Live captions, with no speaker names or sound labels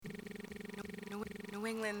New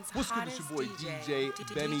England's What's good? It's hottest your boy DJ,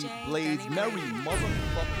 DJ Benny DJ Blades. Benny Merry Blades.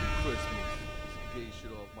 motherfucking Christmas. Gay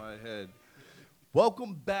shit off my head.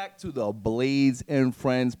 Welcome back to the Blades and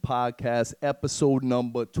Friends podcast, episode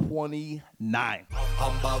number 29.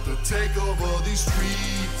 I'm about to take over these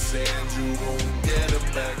streets and you won't get it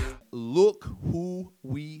back. Look who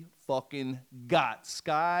we fucking got.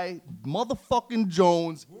 Sky motherfucking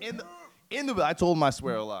Jones in the I told him I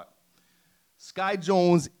swear a lot. Sky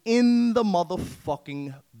Jones in the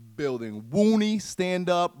motherfucking building. Wooney, stand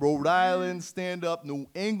up. Rhode Island, stand up. New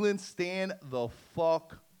England, stand the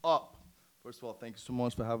fuck up. First of all, thank you so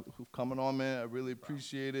much for coming on, man. I really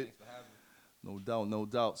appreciate it. Thanks for having me. No doubt, no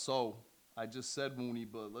doubt. So, I just said Wooney,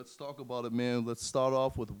 but let's talk about it, man. Let's start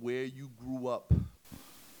off with where you grew up.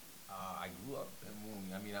 I grew up in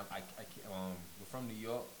Wooney. I mean, we're from New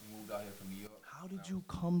York. We moved out here from New York. How did you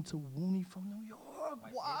come to Wooney from New York? My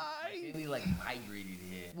Why? family like migrated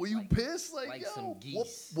here. Were you pissed? Like yo, some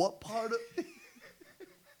geese. What part of...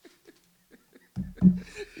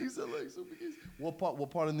 He said like some geese. What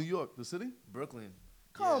part of New York? The city? Brooklyn.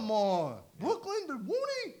 Come Yeah. on. Brooklyn, the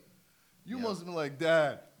Wooney? You Yeah. must have been like,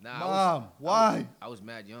 Dad, Nah, Mom, why? I was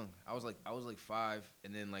mad young. I was like 5,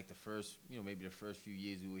 and then like the first, maybe the first few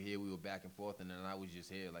years we were here, we were back and forth, and then I was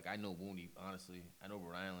just here. Like I know Wooney, honestly. I know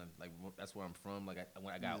Rhode Island. Like that's where I'm from. Like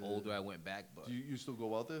when I got older, I went back. But Do you still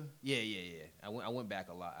go out there? yeah. I went back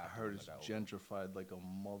a lot. I after heard I it's got older. gentrified like a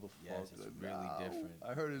motherfucker. Yes, it's really now. different.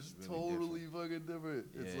 I heard it's It's really totally fucking different.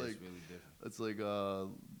 Yeah, It's it's like really different. it's like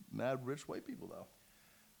mad rich white people now.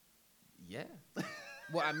 Yeah.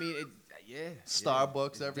 Well, I mean, Starbucks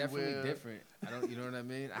it's everywhere. Definitely different. You know what I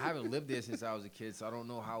mean? I haven't lived there since I was a kid, so I don't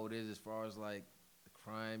know how it is as far as like the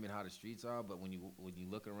crime and how the streets are. But when you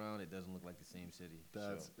look around, it doesn't look like the same city.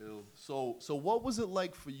 That's ill. So what was it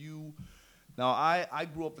like for you? Now I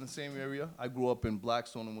grew up in the same area. I grew up in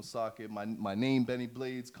Blackstone and Woonsocket. My name Benny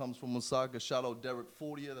Blades comes from Woonsocket. Shout out Derek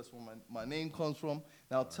Fortier. That's where my name comes from.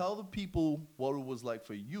 Now tell the people what it was like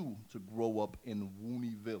for you to grow up in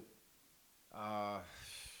Wooneyville.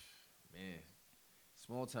 Man,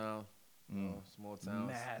 small town. Small town.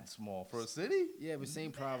 Mad small for a city. Yeah, but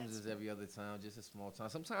same problems as every other town. Just a small town.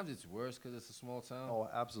 Sometimes it's worse because it's a small town. Oh,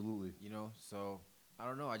 absolutely. So I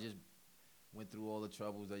don't know. I just went through all the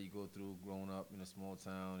troubles that you go through growing up in a small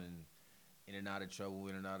town and in and out of trouble,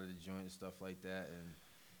 in and out of the joint and stuff like that. And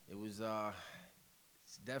it was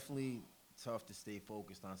it's definitely tough to stay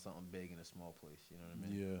focused on something big in a small place. You know what I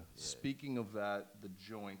mean? Yeah. Speaking of that, the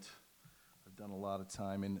joint. I've done a lot of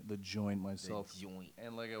time in the joint myself. The joint.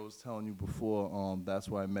 And like I was telling you before, that's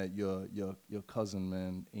where I met your cousin,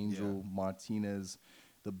 man, Angel Martinez.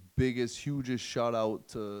 The biggest, hugest shout out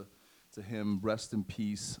to him. Rest in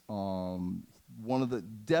peace. One of the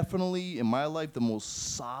definitely in my life the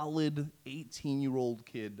most solid 18-year-old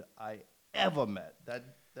kid I ever met.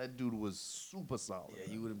 That dude was super solid.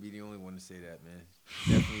 Yeah, you wouldn't be the only one to say that, man.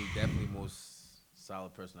 Definitely most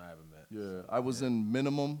solid person I ever met. Yeah, I was in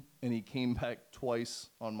minimum, and he came back twice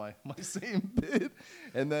on my same bid,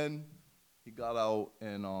 and then he got out,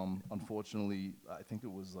 and unfortunately, I think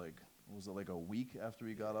it was like a week after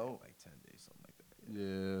he got out? Like 10 days, something like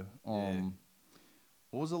that. Yeah.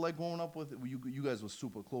 What was it like growing up with it? You guys were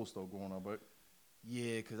super close though, growing up, right?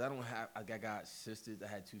 Yeah, because I got sisters. I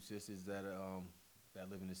had 2 sisters that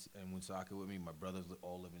live in Woonsocket with me. My brothers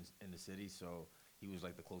all live in the city, so he was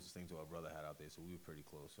like the closest thing to our brother had out there. So we were pretty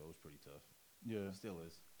close. So it was pretty tough. Yeah. It still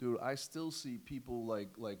is. Dude, I still see people like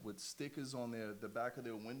with stickers on the back of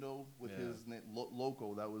their window with his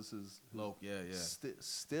loco. That was his Loke, yeah.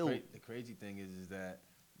 Still. The crazy thing is that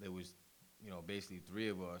there was, basically 3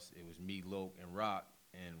 of us. It was me, Loke, and Rock.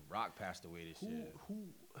 And Rock passed away this year.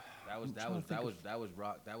 That was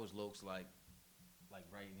Rock. That was Loke's like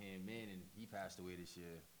right hand man, and he passed away this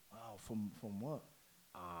year. Wow, from what?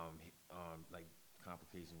 Like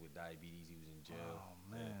complications with diabetes. He was in jail. Oh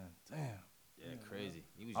man, damn. Yeah, crazy.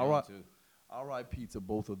 He was All young right. too. R.I.P. to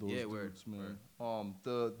both of those Yeah, dudes, word, man.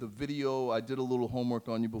 The video, I did a little homework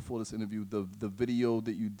on you before this interview. The video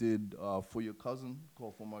that you did for your cousin,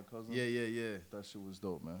 called For My Cousin. Yeah. That shit was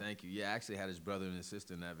dope, man. Thank you. Yeah, I actually had his brother and his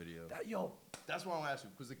sister in that video. That's why I'm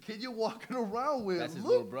asking, because the kid you're walking around with That's his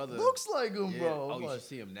little brother. looks like him, Yeah. bro. Oh, I'm you like, should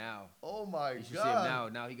see him now. oh my You should God. see him now.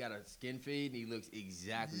 Now he got a skin fade and he looks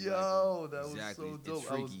exactly like Yo, him. that Exactly. was so It's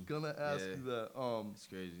dope. I was freaky. gonna ask Yeah. you that. It's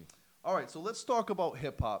crazy. All right, so let's talk about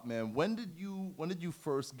hip hop, man. When did you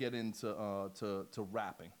first get into to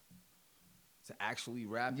rapping? To actually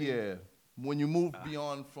rapping? Yeah. When you moved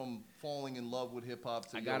beyond from falling in love with hip hop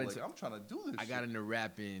to I got like, into- I'm trying to do this. I got shit. into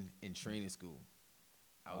rapping in training school.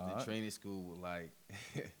 I was in training school with like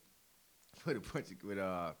with a bunch of, with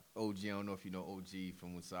OG. I don't know if you know OG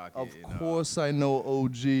from Woonsocket. Of and, course, I know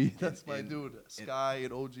OG. That's my and- dude. Sky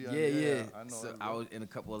and OG. Yeah. I know. So them, I bro. was in a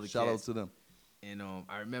couple other Shout out cats, to them. and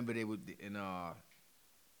I remember they would and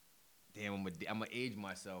damn, I'm gonna age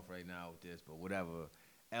myself right now with this, but whatever.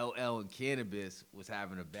 LL and Cannabis was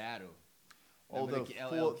having a battle. Oh, Remember the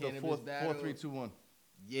LL four, Cannabis battle? 4, 3, 2, 1.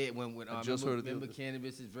 Yeah, when I just heard it the remember other-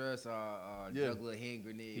 Cannabis's verse, Yeah. juggler hand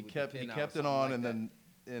grenade. He with kept the he pin out, kept it something on like and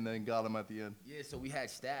that. then got him at the end. Yeah, so we had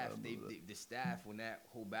staff. remember The staff when that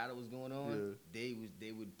whole battle was going on, they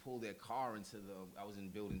would pull their car into the. I was in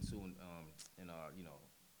building 2 and you know,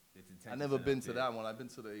 the detention I never center been up to there. that one. I've been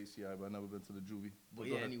to the ACI, but I never been to the juvie. But go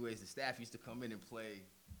yeah, ahead. anyways, the staff used to come in and play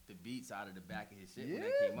the beats out of the back of his shit when Yeah.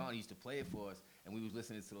 that came out. He used to play it for us, and we was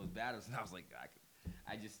listening to those battles, and I was like,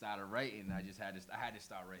 I just started writing. I had to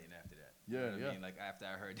start writing after that. You know Yeah, what yeah. I mean? Like after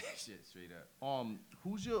I heard that shit straight up.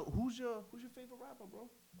 Who's your favorite rapper, bro?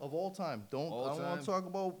 Of all time. I don't want time? to talk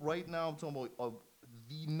about right now. I'm talking about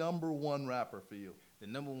the number one rapper for you. The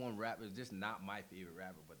number one rapper is just not my favorite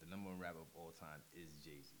rapper, but the number one rapper of all time is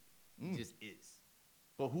Jay-Z. He just is.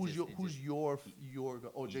 But who's Just- your he- your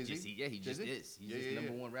oh He Jay-Z? just, he just Jay-Z? is. He's Yeah, just yeah,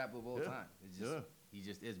 number yeah. one rapper of all Yeah. time. It's just Yeah. he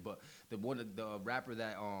just is. But the rapper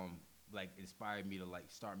that like inspired me to like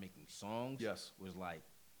start making songs Yes. was like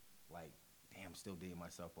damn, I'm still dating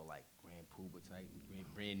myself, but like Grand Poobah type,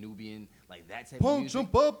 Brand Nubian, like that type of Punk music.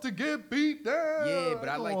 jump up to get beat down. Yeah, but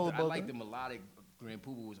I know like all I about like that. the melodic. Grand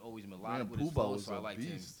Poobah was always melodic Grand with his Poobah flow, was so I a liked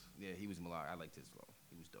him. beast. Yeah, he was melodic. I liked his flow.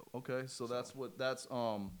 He was dope. Okay, so that's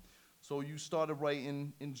so you started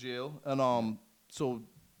writing in jail, and so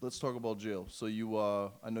let's talk about jail. So you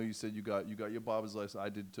I know you said you got your barber's license. I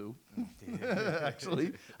did too.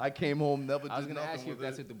 Actually, I came home, never I was did gonna nothing ask you if with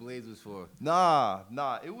that's it. what the Blades was for.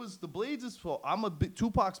 Nah. It was the Blades' is for. I'm a big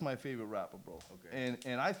Tupac's my favorite rapper, bro. Okay.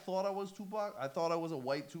 And I thought I was Tupac. I thought I was a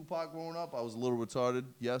white Tupac growing up. I was a little retarded,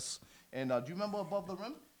 yes. And do you remember Above the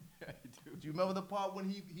Rim? I do. Do you remember the part when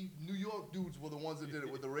he New York dudes were the ones that did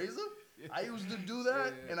it with the razor? I used to do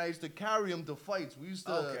that, Yeah. and I used to carry him to fights. We used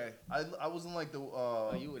to. Okay. I wasn't like the.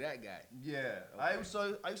 Oh, you were that guy. Yeah. I used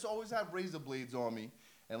to always have razor blades on me,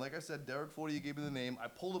 and like I said, Derek Fortier gave me the name. I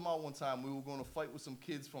pulled him out one time. We were going to fight with some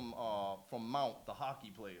kids from Mount, the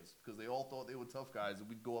hockey players, because they all thought they were tough guys, and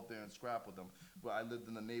we'd go up there and scrap with them. But I lived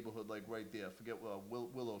in the neighborhood like right there. I forget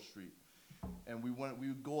Willow Street. And we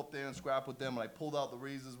would go up there and scrap with them. And I pulled out the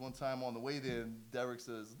razors one time on the way there. And Derek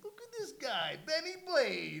says, "Look at this guy, Benny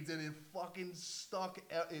Blades," and it fucking stuck.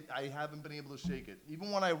 I haven't been able to shake it. Even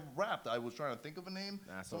when I rapped, I was trying to think of a name.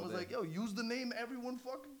 Nah, it's Someone was all like, there. "Yo, use the name everyone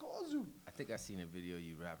fucking calls you." I think I seen a video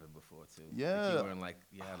you rapping before too. Yeah. Like you were in like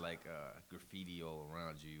you had like graffiti all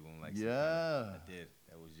around you. You were like some Yeah. kind of, I did.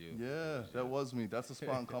 That was you. Yeah, that was me. That's a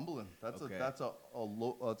spot in Cumberland. That's Okay.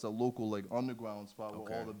 it's a local like underground spot where all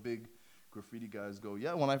Okay. the big graffiti guys go.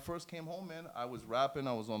 Yeah, when I first came home, man, I was rapping.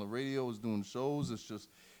 I was on the radio. I was doing shows.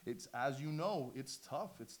 It's as you know, it's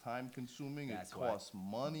tough. It's time consuming. That's it why- costs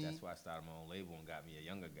money. That's why I started my own label and got me a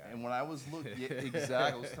younger guy. And when I was looking, yeah, exactly.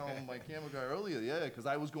 I was telling my camera guy earlier, yeah, because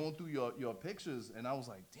I was going through your pictures, and I was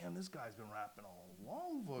like, damn, this guy's been rapping a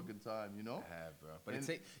long fucking time, you know? I have, bro. But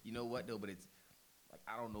And- you know what though? But it's like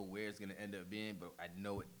I don't know where it's gonna end up being, but I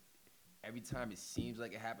know it. Every time it seems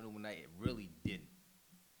like it happened overnight, it really didn't.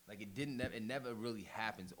 Like it didn't. It never really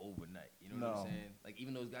happens overnight. You know what No. I'm saying? Like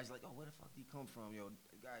even those guys are like, oh, where the fuck did he come from, yo?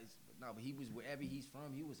 Guys, no, but he was wherever he's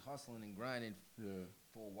from. He was hustling and grinding Yeah.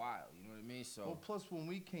 for a while. You know what I mean? So Well, plus when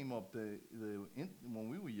we came up, when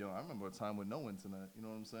we were young, I remember a time with no internet. You know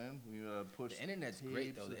what I'm saying? We pushed. The internet's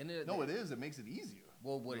great, though. tapes The and- internet- No, it is. It makes it easier.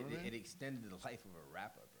 well, what You know what I it mean? extended the life of a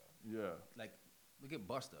rapper, bro. Yeah. Like, look at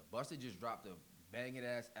Busta. Busta just dropped a banging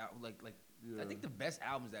ass album. Like Yeah. I think the best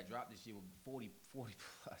albums that dropped this year were 40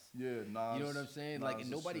 plus. Yeah. Nas. You know what I'm saying? Like, and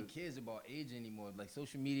Nas' nobody shit. cares about age anymore. Like,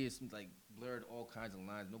 social media is like blurred all kinds of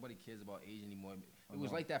lines. Nobody cares about age anymore. It was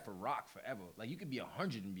know. like that for rock forever. Like, you could be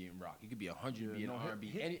 100 and be in rock. You could be 100 and Yeah, be in no, R&B.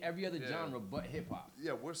 hip- Every other yeah. genre but hip hop.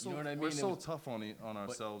 Yeah, we're so know what I we're mean? so It was- tough on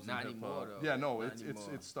ourselves. not in hip-hop. anymore, though. Yeah, no, Not it's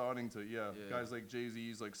anymore. it's starting to. Yeah, Yeah. guys like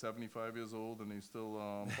Jay-Z's like 75 years old and he's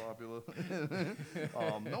still popular.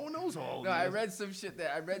 No one knows how old. No, he I is. read some shit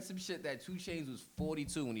that 2 Chainz was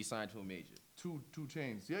 42 when he signed to a major. two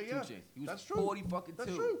chains. Yeah, 2 yeah. Chainz. He was That's true. 40 fucking That's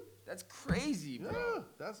two. true. That's crazy, bro. Yeah,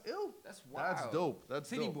 that's ill. That's wild. That's dope. That's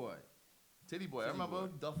Titty dope. boy. Titty boy. I Titty remember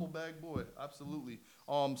boy. duffel bag boy. Absolutely.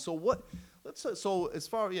 So what? So as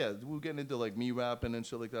far we're getting into like me rapping and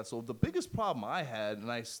shit like that. So the biggest problem I had,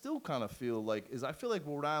 and I still kind of feel like, is I feel like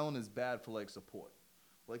Rhode Island is bad for like support.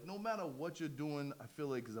 Like no matter what you're doing, I feel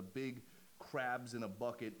like there's a big crabs in a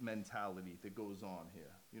bucket mentality that goes on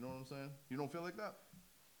here. You know what I'm saying? You don't feel like that?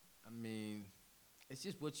 I mean, it's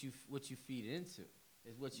just what you feed into.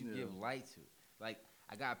 It's what you give light to. Like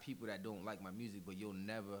I got people that don't like my music, but you'll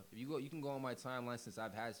never. If you can go on my timeline since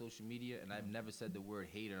I've had social media, and I've never said the word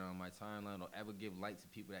hater on my timeline or ever give light to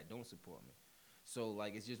people that don't support me. So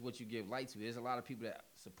like it's just what you give light to. There's a lot of people that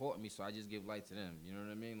support me, so I just give light to them. You know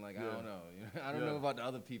what I mean? Like I don't know. You know? I don't know about the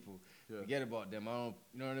other people. Forget about them. I don't.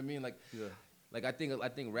 You know what I mean? Like like I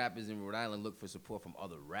think rappers in Rhode Island look for support from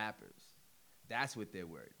other rappers. That's what they're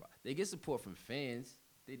worried about. They get support from fans.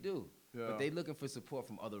 They do. Yeah. But they looking for support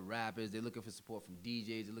from other rappers. They're looking for support from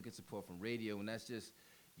DJs. They're looking for support from radio, and that's just.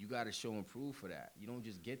 You got to show and prove for that. You don't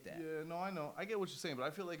just get that. Yeah, no, I know. I get what you're saying, but I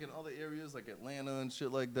feel like in other areas like Atlanta and shit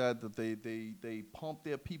like that, that they pump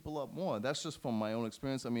their people up more. That's just from my own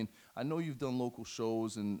experience. I mean, I know you've done local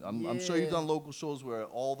shows, and I'm sure you've done local shows where the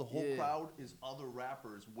whole crowd is other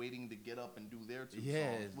rappers waiting to get up and do their two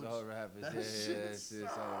songs. It's all rappers. That shit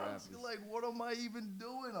sucks. All rappers. You're like, what am I even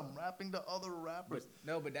doing? I'm rapping to other rappers.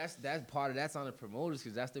 But that's part of that's on the promoters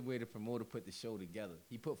because that's the way the promoter put the show together.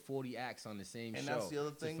 He put 40 acts on the same show. And that's the other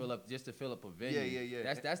thing. To fill up a venue.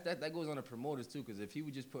 Yeah. That goes on the promoters too, because if he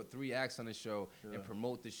would just put 3 acts on the show and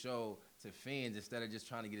promote the show to fans instead of just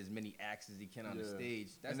trying to get as many acts as he can on the stage,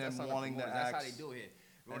 that's wanting the acts. That's how they do it.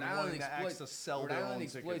 Rhode Island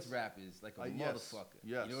exploits rappers like a motherfucker.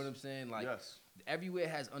 Yes. You know what I'm saying? Like everywhere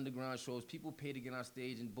has underground shows. People pay to get on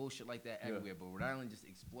stage and bullshit like that everywhere. But Rhode Island just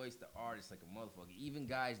exploits the artists like a motherfucker. Even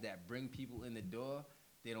guys that bring people in the door,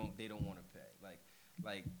 they don't want to pay.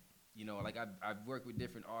 Like. You know, like I've worked with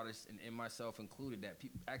different artists, and myself included, that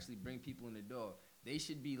actually bring people in the door. They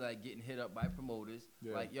should be like getting hit up by promoters,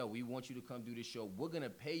 like, yo, we want you to come do this show. We're gonna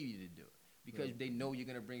pay you to do it because they know you're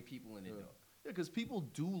gonna bring people in the door. Yeah, because people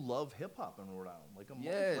do love hip hop in Rhode Island, like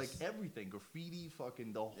like everything, graffiti,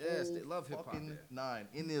 fucking the whole they love hip hop fucking nine.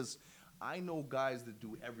 I know guys that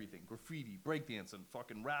do everything: graffiti, breakdancing,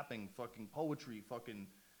 fucking rapping, fucking poetry, fucking.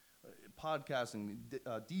 Podcasting,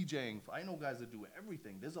 DJing. I know guys that do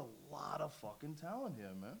everything. There's a lot of fucking talent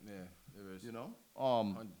here, man. Yeah, there is. You know,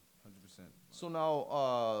 100%. So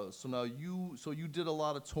now you did a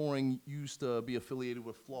lot of touring. You used to be affiliated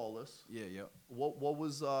with Flawless. Yeah. What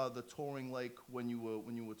was the touring like when you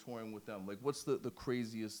were touring with them? Like, what's the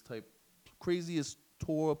craziest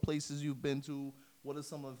tour places you've been to? What are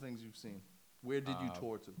some of the things you've seen? Where did you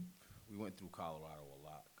tour to? We went through Colorado a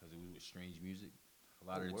lot because it was with Strange Music. A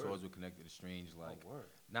lot of the tours were connected to Strange, like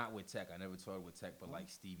not with Tech. I never toured with Tech, but like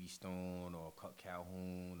Stevie Stone or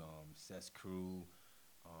Calhoun, Cess Crew,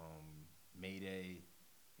 Mayday,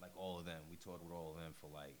 like all of them. We toured with all of them for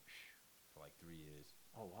like 3 years.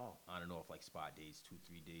 Oh wow! On and off like spot dates,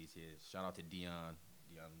 2-3 days here. Shout out to Dion.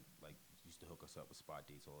 Dion like used to hook us up with spot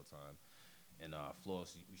dates all the time. And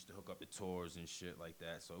Flawless used to hook up the tours and shit like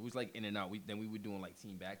that. So it was like in and out. Then we were doing like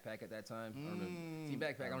Team Backpack at that time. I don't know. Team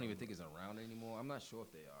Backpack, I don't even think is around anymore. I'm not sure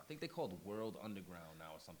if they are. I think they called World Underground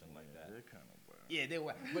now or something like that. They're kind of weird. Yeah, they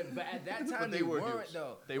were. But at that time they weren't huge.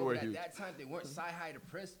 Though. They were huge. At that time they weren't. Sci-Hi the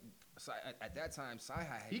Prince. At that time,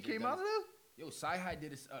 Sci-Hi had he came out of there? Yo, Sci-Hi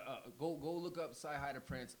did go look up Sci-Hi the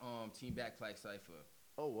Prince Team Backpack Cypher.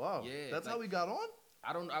 Oh wow. Yeah. That's how we got on?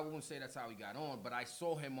 I wouldn't say that's how we got on, but I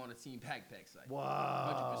saw him on the Team Backpack site.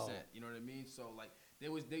 Wow. 100%. You know what I mean? So like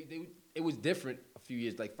it was different a few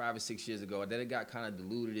years, like 5 or 6 years ago. And then it got kind of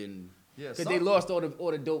diluted and because they lost all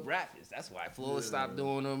the dope rappers. That's why Flawless stopped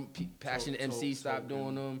doing them. Passionate MC stopped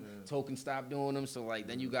doing them. Token stopped doing them. So like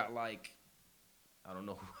then you got like I don't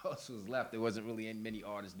know who else was left. There wasn't really many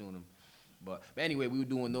artists doing them. But anyway, we were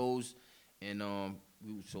doing those, and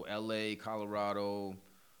so LA, Colorado.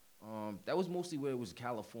 That was mostly where it was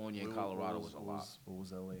California and Colorado was a lot. What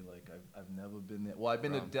was LA like? I've never been there. Well, I've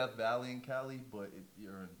been to Death Valley in Cali, but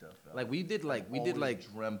you're in Death Valley. Like we did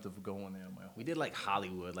dreamt of going there. We did like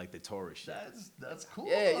Hollywood, like the tourist shit. That's cool.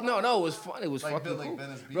 Yeah, no, it was fun. It was like fucking cool.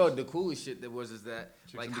 Venice Beach. Bro, the coolest shit that was is that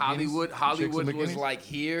Chicks like and Hollywood was like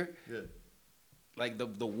here. Yeah. Like the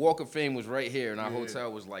Walk of Fame was right here, and our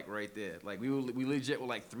hotel was like right there. Like we legit were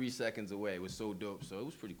like 3 seconds away. It was so dope. So it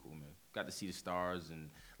was pretty cool, man. Got to see the stars and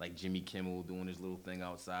like Jimmy Kimmel doing his little thing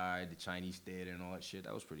outside, the Chinese theater and all that shit.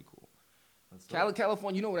 That was pretty cool.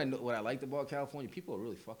 California, you know what I liked about California? People are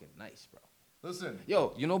really fucking nice, bro. Listen,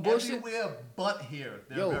 yo, you know bullshit? Everywhere but here,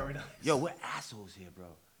 they're very nice. Yo, we're assholes here, bro.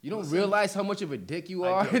 You don't realize how much of a dick you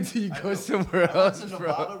are until you go somewhere else, I went to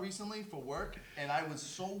Nevada recently for work, and I was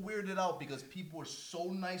so weirded out because people were so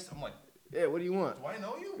nice. I'm like, yeah, what do you want? Do I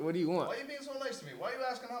know you? What do you want? Why are you being so nice to me? Why are you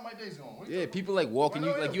asking how my day's going? Yeah, people like walking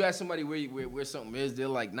you, like you ask somebody where something is, they're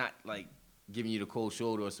like not like giving you the cold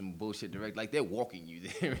shoulder or some bullshit direct. Like they're walking you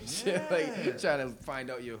there and shit, like trying to find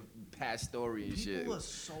out your past story and shit. People are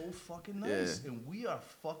so fucking nice, and we are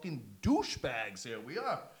fucking douchebags here. We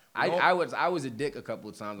are. I was a dick a couple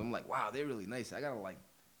of times. I'm like, wow, they're really nice. I gotta like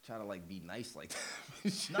try to like be nice like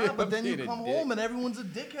that. Nah, but then you Being a come dick. home and everyone's a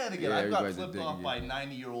dickhead again. Yeah, I've got everybody's a flipped dick off again. by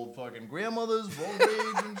 90-year-old fucking grandmothers, road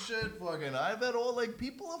rage and shit. Fucking, I've had all like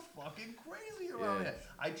people are fucking crazy around Yeah. here.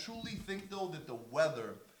 I truly think though that the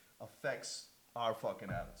weather affects our fucking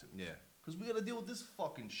attitude. Yeah. Because we got to deal with this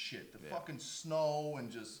fucking shit, the Yeah. fucking snow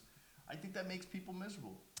and just. I think that makes people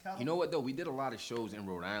miserable. You know what though? We did a lot of shows in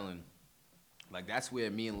Rhode Island. Like that's where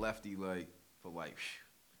me and Lefty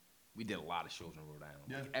we did a lot of shows in Rhode Island.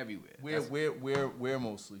 Yeah. Like, everywhere. Where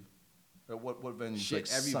mostly? At what venues? Shit,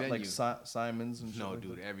 like, every Like venue. Simon's and shit. No, like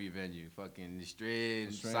dude, that? every venue. Fucking the Strand,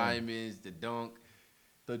 The Strand. Simon's, the Dunk.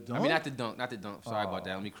 The I Dunk? mean, not the Dunk. Sorry about Oh.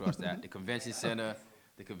 that. Let me cross that. The Convention Center.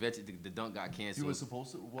 The Dunk got canceled. You were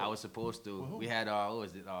supposed to. What? I was supposed to. With who? We had what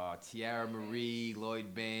was it? Tiara Marie,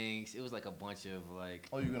 Lloyd Banks. It was like a bunch of like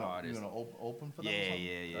Oh, you're artists. gonna open for them? or Yeah, something?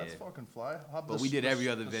 yeah. That's fucking fly. But we did every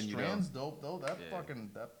other the venue, though. Strand's dope though. That Yeah.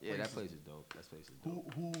 fucking that. Yeah, that is- place is dope. That place is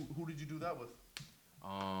dope. Who did you do that with?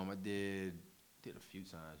 I did a few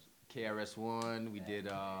times. KRS-One. We did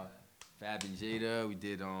Fab and Jada. We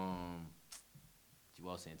did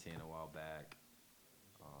Joel Santana a while back.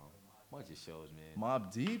 Bunch of shows, man.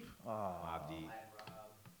 Mobb Deep. Mobb Deep.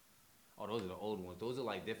 Oh, those are the old ones. Those are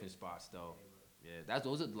like different spots though. Yeah,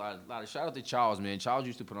 those are a lot of. Shout out to Charles, man. Charles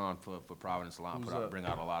used to put on for Providence a lot. Who's that? Bring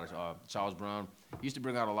out a lot of Charles Brown. He used to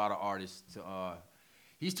bring out a lot of artists.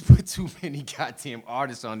 He used to put too many goddamn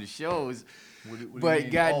artists on the shows. What do you But mean?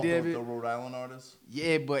 goddamn the it. the Rhode Island artists.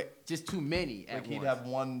 Yeah, but just too many at Like he'd once. have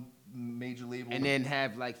one major label. And then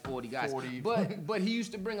have like 40 guys. 40. But he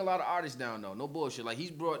used to bring a lot of artists down though. No bullshit. Like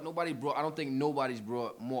I don't think nobody's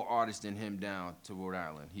brought more artists than him down to Rhode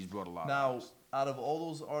Island. He's brought a lot of Now, artists. out of all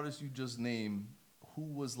those artists you just named, who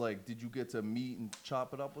was like? Did you get to meet and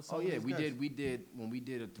chop it up with some? Oh of yeah, these we guys? did. We did when we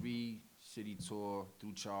did a 3-city tour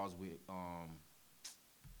through Charles with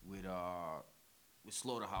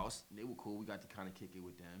Slaughterhouse. They were cool. We got to kind of kick it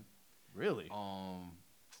with them. Really?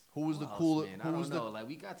 Who was the else, coolest? man? Who I was don't know. the Like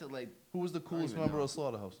we got to like Who was the coolest even member know. of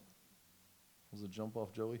Slaughterhouse? Was it Jump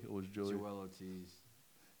Off Joey or was Joey? Joel Ortiz.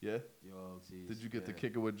 Yeah. Joel Ortiz. Did you get to yeah.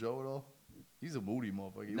 kick it with Joe at all? He's a moody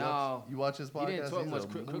motherfucker. No. You watch his podcast? He didn't talk He's much. a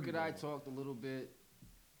moody Crooked Eye motherfucker. talked a little bit.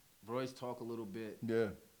 Royce talked a little bit. Yeah.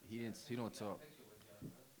 He don't talk.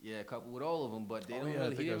 Yeah, a couple with all of them, but they Oh, don't yeah, I really.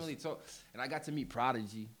 He think didn't I really talk. And I got to meet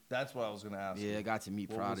Prodigy. That's what I was gonna ask. Yeah, I you. got to meet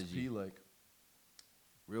What Prodigy. was P like?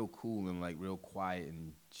 Real cool and like real quiet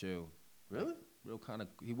and chill. Really? Real kind of.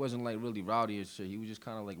 He wasn't like really rowdy and shit. He was just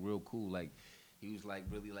kind of like real cool. Like he was like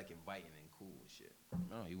really like inviting and cool and shit.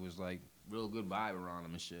 No, he was like real good vibe around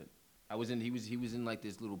him and shit. He was in like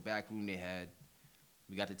this little back room they had.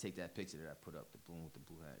 We got to take that picture that I put up, the balloon with the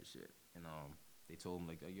blue hat and shit. And they told him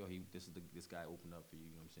like, yo, this guy opened up for you.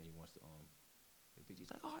 You know what I'm saying? He wants to take a picture.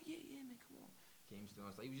 He's like, oh yeah, man, come on. Came to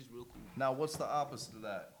us like he was just real cool. Now, what's the opposite of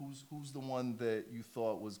that? Who's the one that you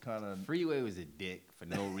thought was kind of? Freeway was a dick for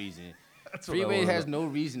no reason. That's what I Freeway wanna has know. no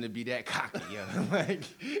reason to be that cocky, yo. Like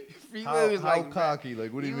Freeway How, was how like cocky?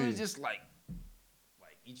 Like, what do you he mean? was just like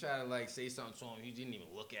you try to like say something to him, he didn't even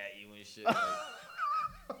look at you and shit. Like,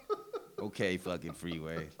 okay, fucking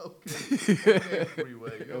Freeway. Okay,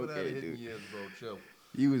 Freeway. You haven't had a Okay, hit in dude. years, bro. Chill.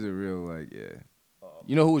 He was a real like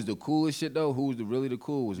You know who was the coolest shit though? Who was really the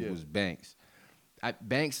cool Yeah. was Banks.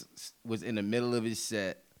 Banks was in the middle of his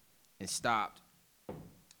set and stopped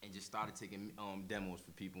and just started taking demos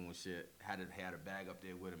for people and shit. Had a bag up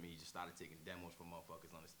there with him. And he just started taking demos from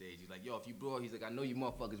motherfuckers on the stage. He's like, yo, if you brought, he's like, I know you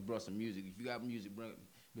motherfuckers brought some music. If you got music, bring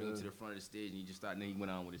it to the front of the stage. And he just started. And then he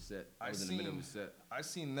went on with his set. I was in the middle of his set. I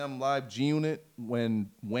seen them live G Unit when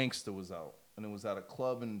Wankster was out, and it was at a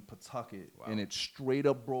club in Pawtucket, Wow. and it straight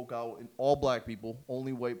up broke out. And all black people,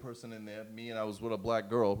 only white person in there. Me and I was with a black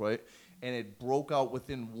girl, right? And it broke out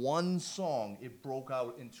within one song. It broke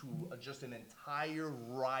out into just an entire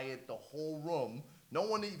riot. The whole room. No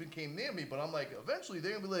one even came near me, but I'm like, eventually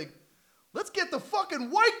they're gonna be like, let's get the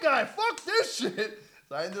fucking white guy. Fuck this shit.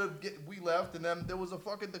 So I ended up we left, and then there was a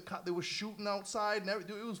fucking they were shooting outside and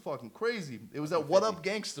everything. It was fucking crazy. It was that "What Up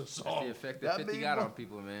Gangster" song. That's the effect that 50 made got my- on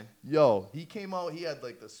people, man. Yo, he came out. He had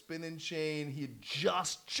like the spinning chain. He had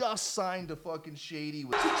just signed to fucking Shady.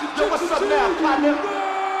 With Yo, what's up now, partner?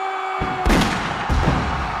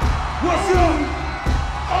 What's up?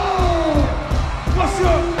 Oh! What's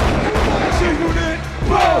up? G-Unit,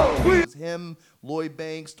 whoa! it was him, Lloyd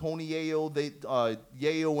Banks, Tony Yayo.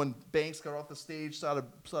 Yayo and Banks got off the stage, started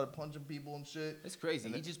punching people and shit. It's crazy.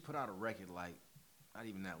 And He then- just put out a record like not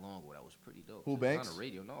even that long ago. That was pretty dope. Who, It was Banks? On the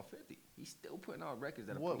radio. No, 50. He's still putting out records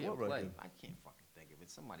that What are play. record? I can't fucking think of it.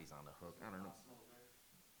 Somebody's on the hook. I don't know.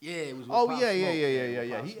 Yeah, it was. With Oh Pop yeah. Smoke,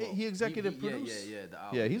 Pop Pop Smoke. He executive produced. Yeah. The Yeah,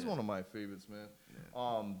 album, he's one of my favorites, man.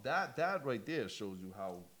 That right there shows you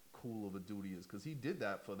how cool of a dude he is, because he did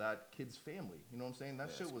that for that kid's family. You know what I'm saying? That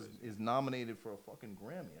shit is nominated for a fucking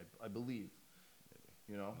Grammy, I believe.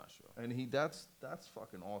 You know, I'm not sure. And that's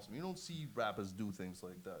fucking awesome. You don't see rappers do things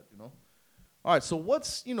like that, you know. All right, so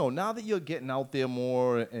what's, now that you're getting out there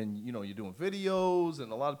more and you're doing videos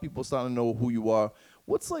and a lot of people starting to know who you are,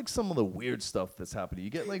 what's like some of the weird stuff that's happening?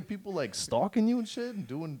 You get like people like stalking you and shit and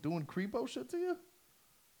doing creepo shit to you?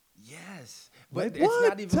 Yes, Like but what? it's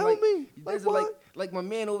not even Tell like, me. there's Like like what? like my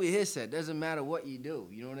man over here said, doesn't matter what you do.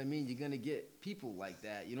 You know what I mean? You're gonna get people like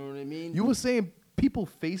that. You know what I mean? You were saying people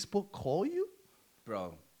Facebook call you?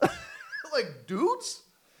 Bro. Like dudes?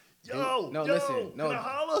 Yo, no, yo, listen, no. can I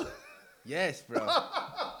holla? Yes, bro.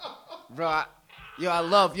 Bro, I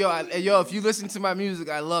love yo. If you listen to my music,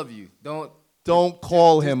 I love you. Don't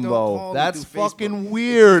call just him don't though. call me That's through Facebook. fucking It's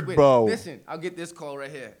weird, weird. bro. Listen, I'll get this call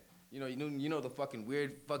right here. You know the fucking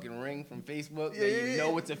weird fucking ring from Facebook that you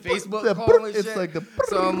know it's a Facebook The call and it's shit. like the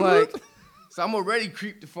so I'm already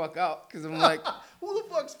creeped the fuck out because I'm like, who the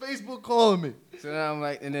fuck's Facebook calling me? so now I'm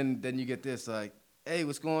like, and then you get this like, hey,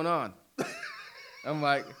 what's going on? I'm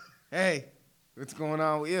like, hey, what's going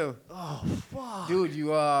on with you? Oh fuck. Dude,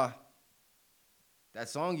 that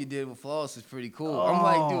song you did with Flawless is pretty cool. I'm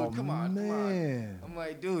like, dude, come on. I'm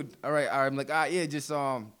like, dude, all right. I'm like, yeah, just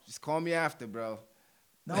call me after, bro.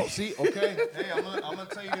 No, see, okay. Hey, I'm gonna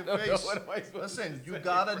tell you your No, face. what am I supposed Listen, you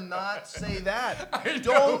gotta not say that. I know,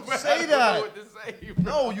 Don't but say I don't that. know what to say, bro.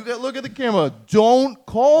 No, you gotta look at the camera. Don't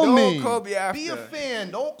call Don't me. call me after. Be a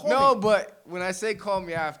fan. Don't call No, me. but when I say call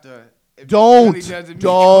me after, it Don't. really doesn't mean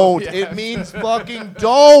call me It after. means fucking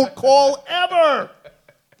don't call ever.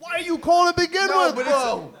 Why are you calling to begin No, with, but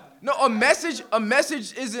bro? a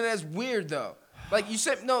message isn't as weird though. Like you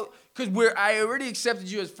said, no, because I already accepted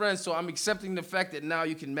you as friends, so I'm accepting the fact that now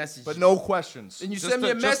you can message. But me. no questions. And you Just send me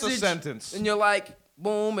a just message, a sentence. and you're like,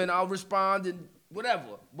 boom, and I'll respond and whatever.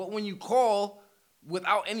 But when you call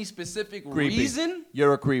without any specific Creepy. reason,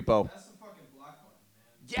 You're a creepo.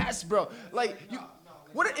 yes, bro. Like,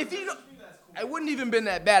 what if you? It wouldn't even been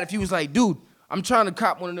that bad if he was like, dude, I'm trying to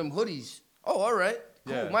cop one of them hoodies. Oh, all right,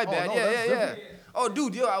 cool, Yeah. my Oh, bad. no, yeah. that's different. Oh,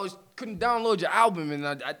 dude, yo, I couldn't download your album, and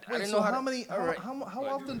I Wait, didn't so know how. how many? All right. How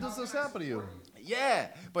often does this happen to you? Yeah,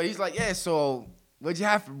 but he's like, yeah. So, what'd you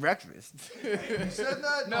have for breakfast? You said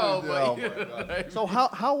that? No, but Oh my God. So how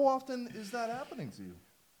often is that happening to you?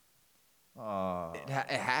 It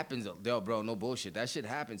happens, yo, bro. No bullshit. That shit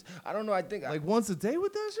happens. I don't know. I think Like once a day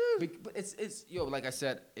with that shit? but it's yo. Like I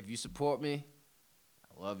said, if you support me,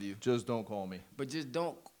 I love you. Just don't call me. But just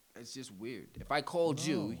don't. It's just weird. If I called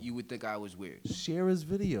you, you would think I was weird. Share his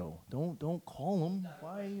video. Don't call him.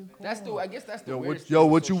 Why are you calling That's the. I guess that's the Yo, weirdest what, yo,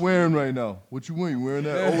 thing with what you social wearing right now? What you wearing? You wearing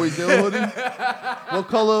that always there hoodie? What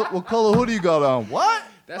color hoodie you got on? What?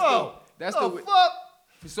 That's Bro, that's the the fuck?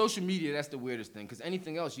 For social media, that's the weirdest thing. Because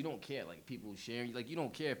anything else, you don't care. Like people sharing, like you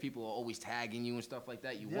don't care if people are always tagging you and stuff like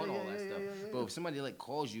that. You want all that stuff. But if somebody like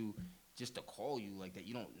calls you just to call you like that,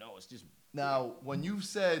 you don't know. It's just Now, when you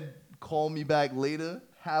said call me back later,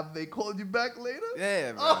 have they called you back later?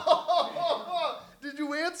 yeah, bro. Oh, did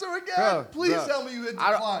you answer again? Bro, Please bro. tell me you hit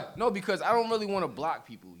I decline. don't, no, because I don't really want to block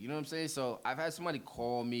people. You know what I'm saying? So I've had somebody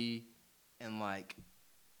call me and like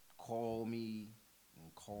call me,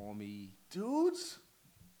 Dudes?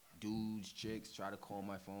 dudes, chicks try to call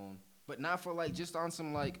my phone, but not for like just on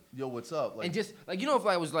some like. Yo, what's up? Like, And just like if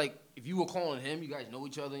I was like if you were calling him, you guys know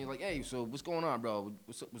each other, and you're like, hey, so what's going on, bro?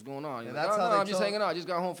 What's going on? You're And like, that's oh, how no, they I'm just talk? hanging out. I just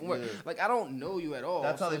got home from work. Yeah. Like I don't know you at all.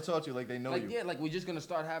 that's how so they talk to you, like they know like you. yeah, like we're just gonna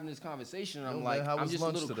start having this conversation. And Yo, I'm man, like, how I'm was just a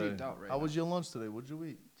lunch little today? creeped out right How now. was your lunch today? What'd you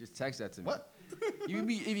eat? Just text that to me. What?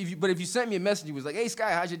 But if you sent me a message, you was like, hey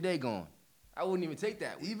Sky, how's your day going? I wouldn't even take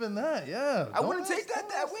that. Even that, yeah. I wouldn't Don't take ask, that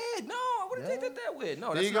don't ask. weird. No, I wouldn't take Yeah. that weird. No,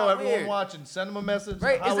 There that's you go, not everyone weird. watching. Send them a message.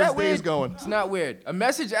 Right? How Is that his day's weird? going? It's not weird. A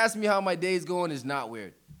message asking me how my day's going is not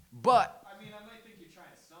weird. But I mean, I might think you're trying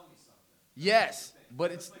to sell me something. yes,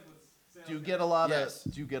 but it's Like with sales Do you get a lot Yes.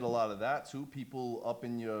 of? Do you get a lot of that too? People up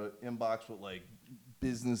in your inbox with like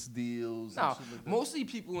business deals. no. And shit like that? Mostly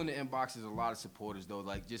people in the inbox is a lot of supporters though,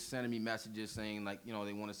 like just sending me messages saying like they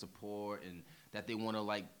want to support and that they want to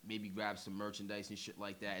like maybe grab some merchandise and shit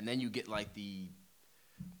like that. And then you get like the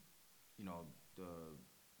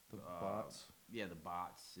bots. Yeah, the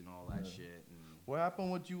bots and all that shit. And What happened?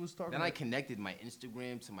 What you was talking? then I about? connected my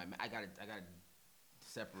Instagram to my. I gotta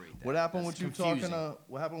separate that. What happened That's with you confusing. talking to?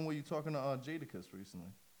 What happened when you talking to Jadakiss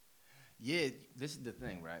recently? Yeah, this is the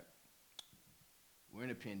thing, right? We're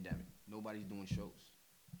in a pandemic. Nobody's doing shows.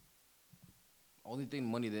 Only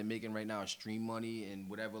thing money they're making right now is stream money and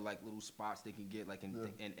whatever like little spots they can get like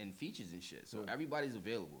and features and shit. So everybody's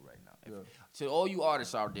available right now. To all you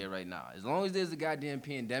artists out there right now, as long as there's a goddamn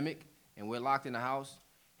pandemic and we're locked in the house,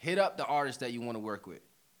 hit up the artist that you want to work with.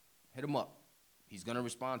 Hit him up. He's gonna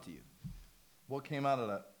respond to you. What came out of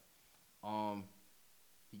that?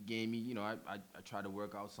 He gave me, you know, I tried to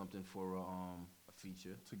work out something for a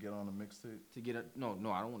feature. To get on a mixtape? To get a no,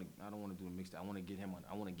 I don't want to do a mixtape. I want to get him on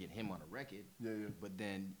a record. Yeah. But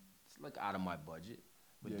then it's like out of my budget.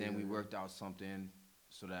 But then we worked out something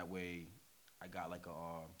so that way I got like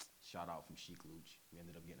a shout out from Sheik Luch. We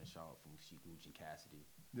ended up getting a shout out from Sheik Luch and Cassidy.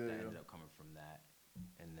 Ended up coming from that.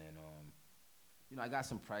 And then you know, I got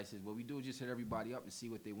some prices. What we do is just hit everybody up and see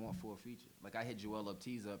what they want for a feature. Like I hit Joel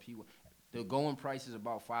Ortiz up. The going price is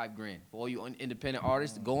about $5,000 for all you independent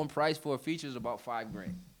artists. The going price for a feature is about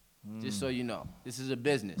 $5,000. Just so you know, this is a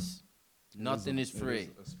business. Nothing is free.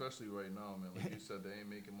 Especially right now, man. Like you said, they ain't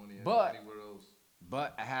making money anywhere else.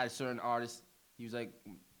 But I had a certain artist. He was like,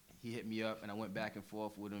 he hit me up, and I went back and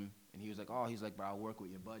forth with him, and he was like, but I'll work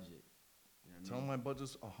with your budget. You know what I Tell mean? him my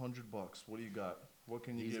budget's $100. What do you got? What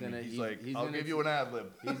can you He's give gonna- me? He's he's- like, he's I'll gonna- give you an ad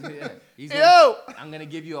lib. I'm gonna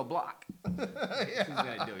give you a block. That's what he's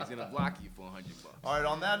gonna do. He's gonna block you for $100. All right,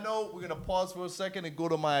 on that note, we're going to pause for a second and go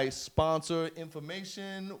to my sponsor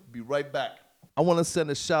information. Be right back. I want to send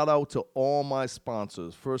a shout out to all my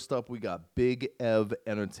sponsors. First up, we got Big Ev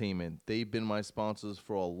Entertainment. They've been my sponsors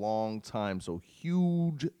for a long time, so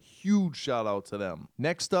huge shout out to them.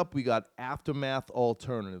 Next up, we got Aftermath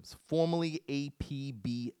Alternatives, formerly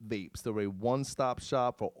APB Vapes. They're a one-stop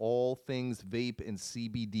shop for all things vape and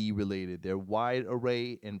CBD related. Their wide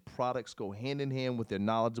array and products go hand in hand with their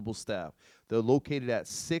knowledgeable staff. They're located at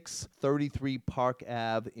 633 Park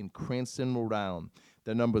Ave in Cranston, Rhode Island.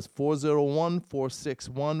 Their number is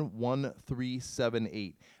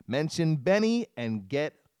 401-461-1378. Mention Benny and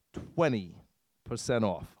get 20%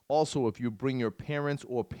 off. Also, if you bring your parents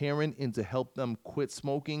or parent in to help them quit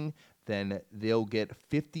smoking, then they'll get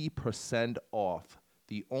 50% off.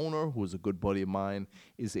 The owner, who is a good buddy of mine,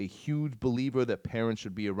 is a huge believer that parents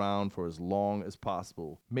should be around for as long as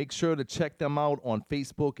possible. Make sure to check them out on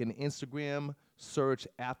Facebook and Instagram. Search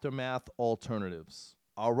Aftermath Alternatives.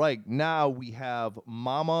 All right, now we have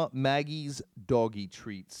Mama Maggie's Doggy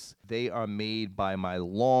Treats. They are made by my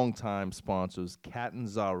longtime sponsors,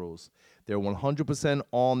 Catanzaro's. They're 100%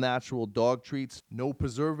 all-natural dog treats, no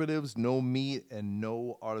preservatives, no meat, and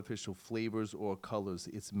no artificial flavors or colors.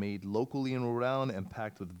 It's made locally in Rhode Island and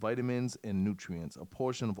packed with vitamins and nutrients. A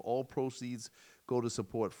portion of all proceeds go to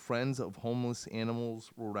support Friends of Homeless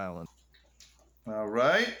Animals, Rhode Island. All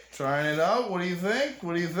right, trying it out. What do you think?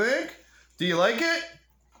 Do you like it?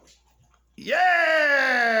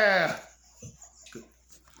 Yeah!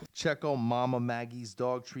 Check out Mama Maggie's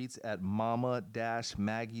Dog Treats at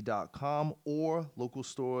mama-maggie.com or local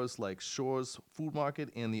stores like Shores Food Market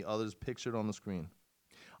and the others pictured on the screen.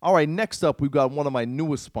 All right, next up, we've got one of my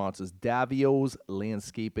newest sponsors, Davio's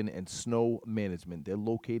Landscaping and Snow Management. They're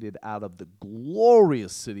located out of the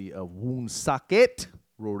glorious city of Woonsocket,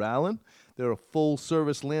 Rhode Island. They're a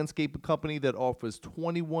full-service landscaping company that offers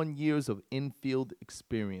 21 years of in-field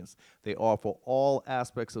experience. They offer all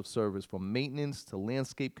aspects of service, from maintenance to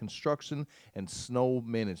landscape construction and snow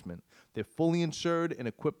management. They're fully insured and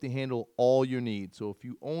equipped to handle all your needs. So if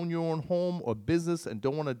you own your own home or business and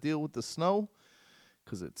don't want to deal with the snow,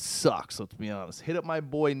 because it sucks, let's be honest, hit up my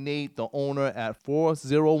boy Nate, the owner, at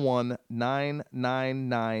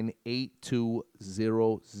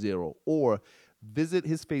 401-999-8200, or visit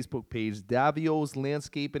his Facebook page, Davio's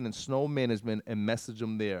Landscaping and Snow Management, and message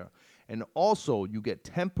him there. And also, you get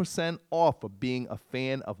 10% off for being a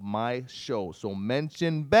fan of my show. So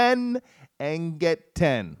mention Ben and get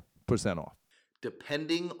 10% off,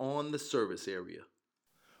 depending on the service area.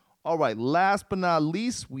 All right, last but not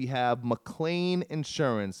least, we have McLean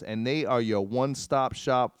Insurance, and they are your one-stop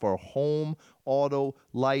shop for home, auto,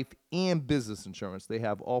 life, and business insurance. They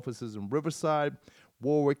have offices in Riverside,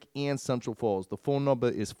 Warwick, and Central Falls. The phone number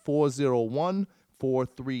is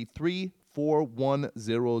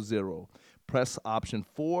 401-433-4100. Press option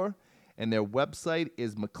 4, and their website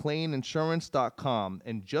is mcleaninsurance.com.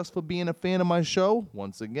 And just for being a fan of my show,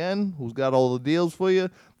 once again, who's got all the deals for you?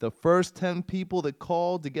 The first 10 people that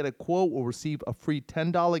call to get a quote will receive a free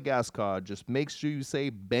 $10 gas card. Just make sure you say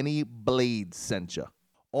Benny Blades sent you.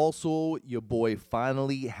 Also, your boy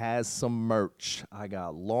finally has some merch. I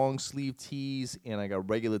got long sleeve tees and I got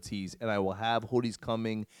regular tees, and I will have hoodies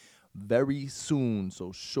coming very soon.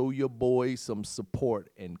 So show your boy some support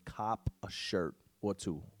and cop a shirt. or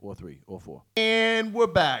 2 or 3 or 4. And we're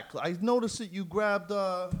back. I noticed that you grabbed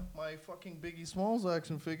my fucking Biggie Smalls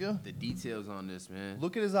action figure. The details on this, man.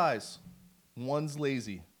 Look at his eyes. One's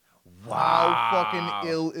lazy. How fucking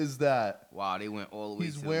ill is that? Wow, they went all the way.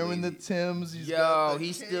 He's to wearing the lazy. Timbs. He's Yo, got the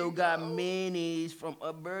he still cake, got yo. mayonnaise from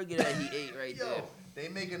a burger that he ate right Yo, there. they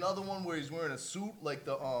make another one where he's wearing a suit like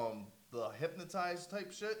the hypnotized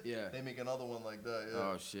type shit. Yeah. They make another one like that. Yeah.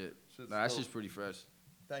 Oh shit. Shit's Nah, that's dope. just pretty fresh.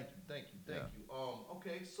 Thank you.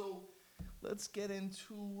 Okay, so let's get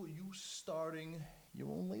into you starting your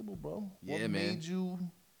own label, bro. Yeah, what man. made you?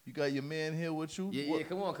 You got your man here with you. Yeah, What- yeah.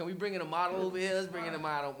 Come on, can we bring in a model over here? Let's bring in a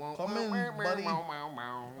model. Come in, buddy.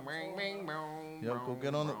 Yep, go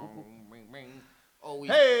get on it. Oh, we.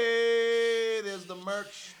 Hey, there's the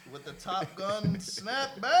merch with the Top Gun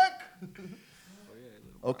snapback.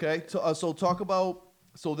 Okay, so talk about.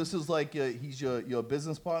 So this is like he's your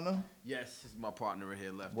business partner. Yes, this is my partner right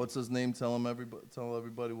here left. What's his name? Tell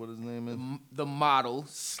everybody what his name is. The model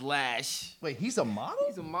slash. Wait, he's a model?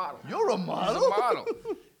 He's a model. You're a He's model? a model.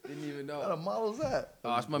 Didn't even What kind of know. model is that?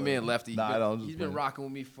 Oh, it's my man Lefty. Nah, I don't, I'm just He's been playing. rocking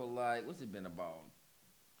with me for like, what's it been about?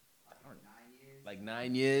 I don't know, 9 years. Like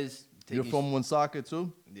 9 years. You're Taking from Woonsocket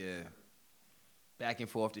too? Yeah. Back and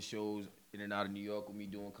forth to shows in and out of New York with me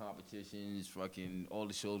doing competitions, fucking all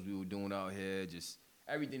the shows we were doing out here, just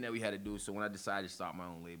everything that we had to do. So when I decided to start my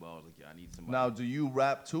own label, I was like, yeah, I need somebody. Now, do you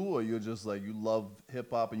rap too, or you're just like you love hip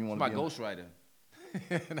hop and you want my to be? ghostwriter.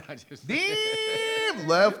 Nah, just Damn,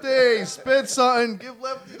 Lefty, spit something. Give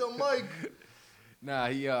Lefty the mic. Nah,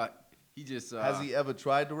 he just Has he ever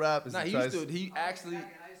tried to rap? Has Nah, he tried used to. He actually. Back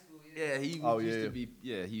in high school, Yeah, he Oh, used yeah. to be.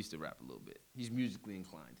 Yeah, he used to rap a little bit. He's musically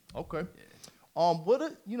inclined. Okay. Yeah. What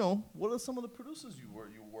are some of the producers you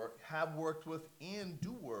have worked with and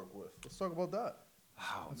do work with? Let's talk about that.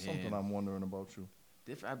 Oh That's man, something I'm wondering about you.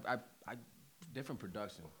 different. I different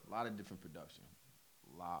production. A lot of different production.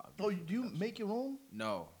 A lot. Of Oh, different do you production. make your own?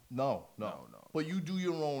 No, No. No. But you do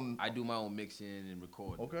your own. I do my own mixing and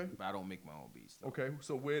recording. Okay. But I don't make my own beats. Though. Okay,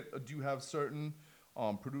 so where do you have certain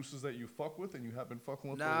producers that you fuck with and you have been fucking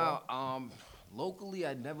with for a while? Now, locally,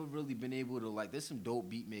 I've never really been able to like. There's some dope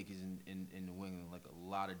beat makers in New England, like a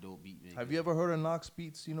lot of dope beat makers. Have you ever heard of Knox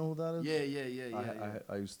Beats? You know who that is? Yeah.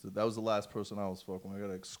 I used to. That was the last person I was fucking with. I got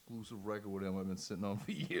an exclusive record with him. I've been sitting on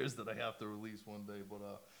for years that I have to release one day. But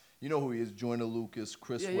you know who he is? Joyner Lucas,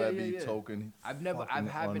 Chris Webby, Token. I haven't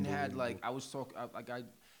had like unbelievable. I was talking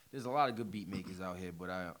there's a lot of good beat makers out here, but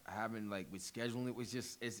I haven't like with scheduling. It was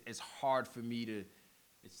just it's hard for me to.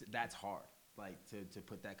 That's hard. Like to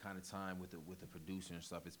put that kind of time with the producer and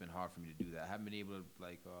stuff. It's been hard for me to do that. I haven't been able to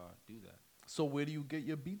like do that. So where do you get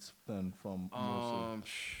your beats then from? Mostly?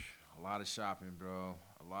 A lot of shopping, bro.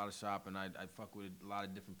 A lot of shopping. I fuck with a lot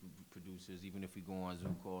of different producers. Even if we go on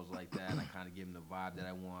Zoom calls like that, and I kind of give them the vibe that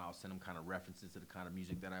I want. I'll send them kind of references to the kind of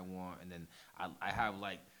music that I want, and then I have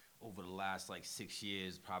like over the last like 6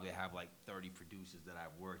 years, probably I have like 30 producers that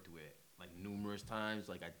I've worked with like numerous times.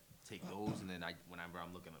 Like I take those, and then whenever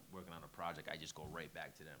I'm working on a project, I just go right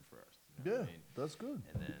back to them first. You know what I mean? That's good.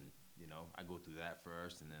 And then I go through that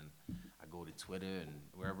first, and then I go to Twitter and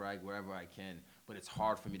wherever I can. But it's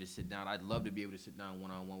hard for me to sit down. I'd love to be able to sit down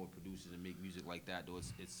one-on-one with producers and make music like that. Though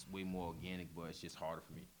it's way more organic, but it's just harder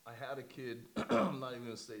for me. I had a kid. I'm not even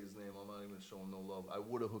gonna say his name. I'm not even gonna show him no love. I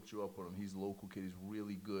would have hooked you up with him. He's a local kid. He's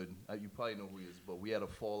really good. You probably know who he is, but we had a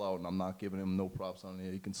fallout, and I'm not giving him no props on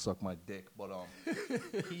there. He can suck my dick, but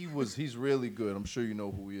he's really good. I'm sure you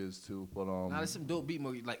know who he is too. But Now there's some dope beat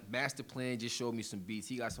like Master Plan just showed me some beats.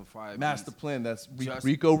 He got some fire Master beats. Plan. That's Just-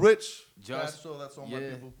 Rico Rich. Just that's all yeah, my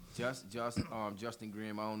people. Justin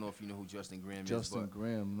Graham. I don't know if you know who Justin Graham Justin is, but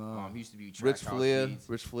Graham. No. he used to be Rich Track House Flair. Beats.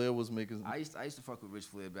 Rich Flair was making. I used to fuck with Rich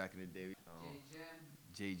Flair back in the day.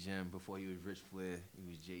 J Jam before he was Rich Flair, he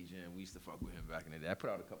was J Jam. We used to fuck with him back in the day. I put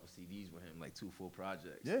out a couple CDs with him, like 2 full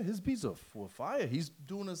projects. Yeah, his beats are for fire. He's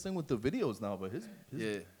doing this thing with the videos now, but his Yeah,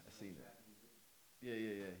 I seen that. Yeah.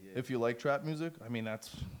 if you like trap music, I mean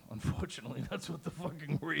that's unfortunately that's what the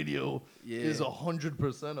fucking radio Yeah. is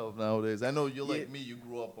 100% of nowadays. I know you're like Yeah. me. You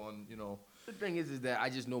grew up on The thing is that I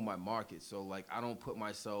just know my market, so like I don't put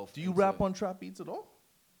myself. Do you into- rap on trap beats at all?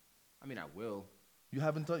 I mean, I will. You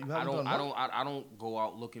haven't done. You I haven't don't. done. I that? don't. I don't go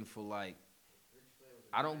out looking for like.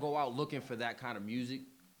 I don't go out looking for that kind of music.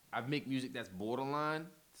 I make music that's borderline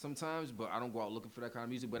sometimes, but I don't go out looking for that kind of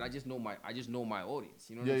music. But I just know my audience.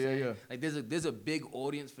 You know what Yeah, I'm yeah, saying? yeah. Like there's a big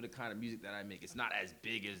audience for the kind of music that I make. It's not as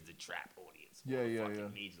big as the trap audience. Yeah, yeah, fucking yeah.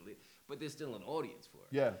 Majorly, but there's still an audience for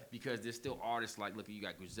it. Yeah. Because there's still artists like look, you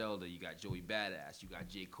got Griselda, you got Joey Badass, you got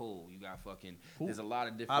J Cole, you got fucking. Who- There's a lot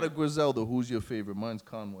of different. Out of Griselda, who's your favorite? Mine's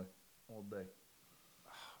Conway, all day.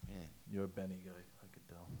 Man, You're a Benny guy. I could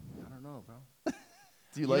tell. I don't know, bro.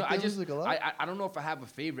 Do you like I their music a lot? I don't know if I have a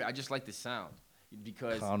favorite. I just like the sound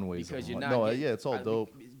because Conway's you're a not. no, getting, yeah, it's all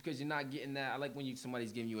dope. Because you're not getting that. I like when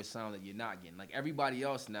somebody's giving you a sound that you're not getting. Like everybody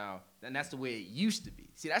else now, and that's the way it used to be.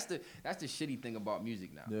 See, that's the shitty thing about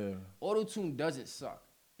music now. Yeah. Auto-tune doesn't suck.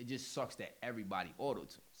 It just sucks that everybody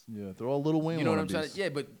auto-tunes. Yeah, they're all Lil Wayne. You know what I'm wannabes. trying to? Yeah,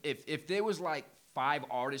 but if there was like 5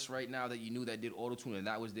 artists right now that you knew that did auto-tune and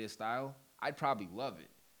that was their style, I'd probably love it.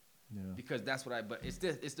 Yeah. Because that's what but it's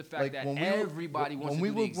the fact Like, that when we were- everybody wants when to we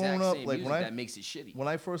do were the exact growing up, same like, music when I- that makes it shitty. When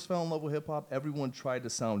I first fell in love with hip hop, everyone tried to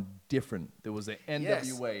sound different. There was an Yes.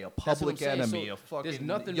 NWA, a That's what I'm Public saying. Enemy, So a fucking there's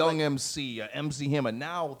nothing Young like- MC, a MC Hammer.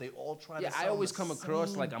 Now they all try to Yeah, sound I always the come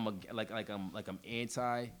across same. like I'm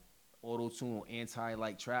anti auto-tune or anti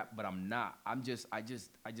like trap, but I'm not. I just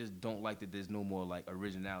don't like that there's no more like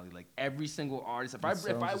originality. Like every single artist, if I sounds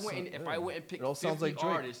the went same, and, if yeah. I went and picked It all 50 sounds like Drake.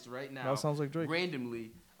 artists right now, all sounds like Drake.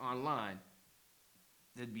 randomly online,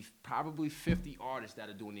 there'd be probably 50 artists that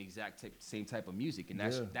are doing the exact same type of music, and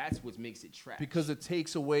Yeah. that's what makes it trash. Because it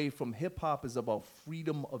takes away from hip hop is about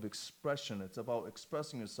freedom of expression. It's about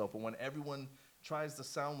expressing yourself. And when everyone tries to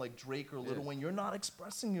sound like Drake or Lil Wayne, you're not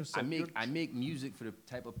expressing yourself. I make music for the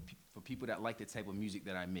type of for people that like the type of music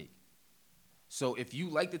that I make. So if you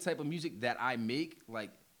like the type of music that I make,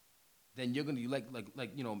 like, then you're gonna like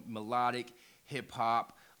melodic hip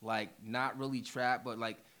hop, like not really trap, but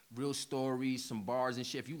like real stories, some bars and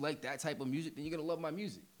shit. If you like that type of music, then you're gonna love my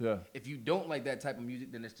music. Yeah. If you don't like that type of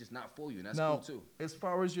music, then it's just not for you, and that's Now, cool too. as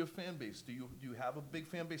far as your fan base, do you have a big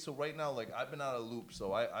fan base? So right now, like I've been out of loop,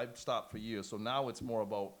 so I've stopped for years. So now it's more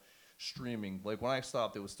about streaming. Like when I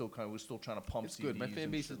stopped, it was still we're still trying to pump It's CDs. good. My fan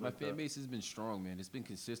and base shit like that. has been strong, man. It's been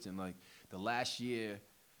consistent. Like the last year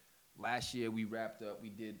we wrapped up. We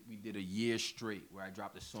did a year straight where I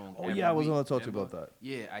dropped a song. Oh, every yeah, I was week, gonna talk to you remember? about that.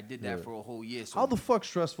 Yeah, I did that Yeah. for a whole year. So How the fuck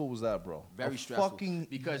stressful was that, bro? very a stressful. Fucking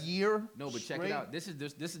because year. No, but check straight? it out. This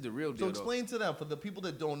is the real So deal. explain to them, for the people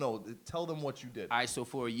that don't know, tell them what you did. All right, so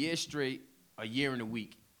for a year straight, a year and a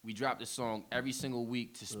week, we dropped a song every single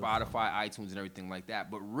week to Spotify, iTunes, and everything like that.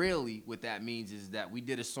 But really, what that means is that we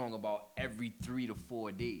did a song about every 3 to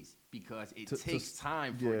 4 days because it takes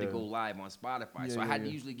time for it to yeah. go live on Spotify. Yeah, So I yeah, had to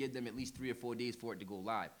yeah. usually give them at least 3 or 4 days for it to go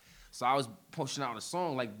live. So I was pushing out a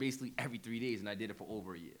song like basically every 3 days, and I did it for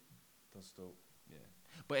over a year. That's dope. Yeah,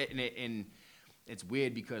 but and it's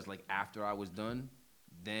weird because like after I was done,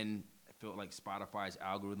 then I felt like Spotify's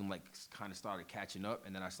algorithm like kind of started catching up,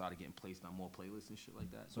 and then I started getting placed on more playlists and shit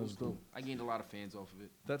like that. So it was That's cool. dope. I gained a lot of fans off of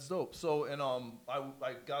it. That's dope. So, and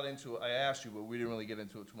I got into it. I asked you, but we didn't really get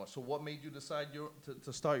into it too much. So, what made you decide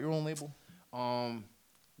to start your own label?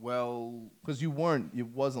 Well, Because it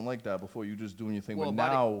wasn't like that before. You just doing your thing. well, but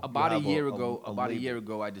now, about a you have year ago, a about a label. year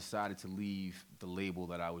ago, I decided to leave the label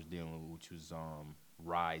that I was dealing with, which was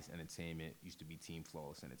Rise Entertainment. Used to be Team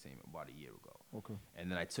Flawless Entertainment. About a year ago. Okay. And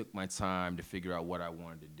then I took my time to figure out what I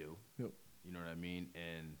wanted to do. Yep. You know what I mean?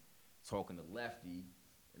 And talking to Lefty,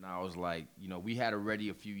 and I was like, we had already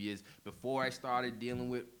a few years before I started dealing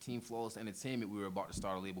with Team Flawless Entertainment. We were about to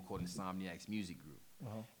start a label called Insomniacs Music Group.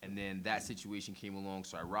 And then that situation came along,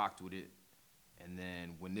 so I rocked with it. And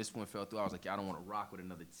then when this one fell through, I was like, I don't want to rock with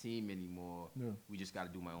another team anymore. Yeah. We just got to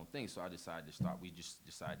do my own thing. So I decided to start. We just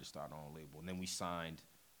decided to start our own label, and then we signed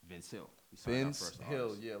Vince Hill. We signed our Vince first Hill,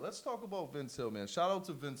 artist. yeah. Let's talk about Vince Hill, man. Shout out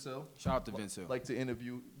to Vince Hill. Shout out to Vince Hill. Like to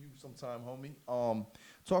interview you sometime, homie.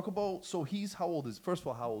 Talk about. So he's how old is? First of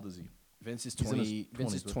all, how old is he? Vince is He's in his 20.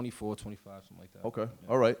 Vince is 20s, right? 24, 25, something like that. Okay. Yeah.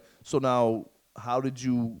 All right. So now, how did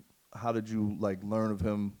you like learn of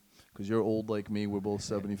him? Because you're old like me. We're both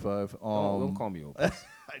 75. Don't call me old. I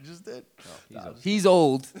just did. He's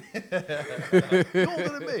old. You're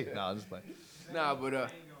older than me. Nah, I'm just playing. Nah, but I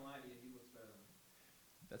ain't gonna lie to you, he looks better than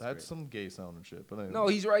me. That's great. some gay sounding shit. But anyway. No,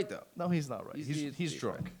 he's right though. No, he's not right. He's He's right.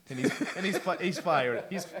 drunk and he's fired.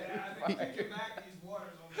 He's I think you get back these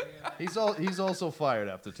waters over here. he's also fired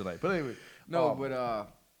after tonight. But anyway. No, but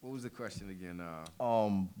what was the question again?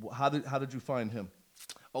 How did you find him?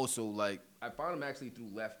 Oh, so like I found him actually through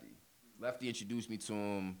Lefty. Lefty introduced me to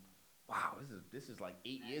him. Wow, this is like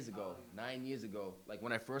 8 years ago, 9 years ago. Like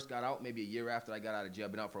when I first got out, maybe a year after I got out of jail.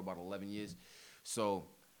 I've been out for about 11 years. So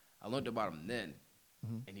I learned about him then,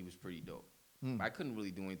 and he was pretty dope. I couldn't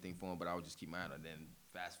really do anything for him, but I would just keep my eye on him. Then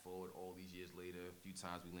fast forward all these years later, a few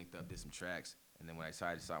times we linked up, did some tracks. And then when I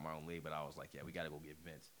decided to start my own label, I was like, yeah, we got to go get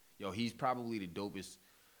Vince. Yo, he's probably the dopest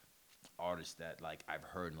artist that like I've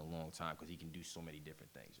heard in a long time because he can do so many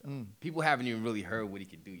different things. Yo. People haven't even really heard what he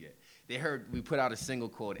can do yet. They heard we put out a single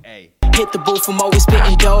called A. Hit the booth, I'm always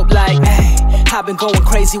spitting dope like, ayy. I've been going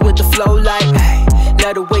crazy with the flow like, ayy.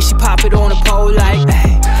 Love the way she pop it on the pole like,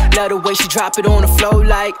 ayy. Love the way she drop it on the flow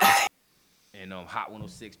like, ayy. And then Hot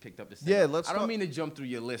 106 picked up the Yeah, single. let's I don't talk- mean to jump through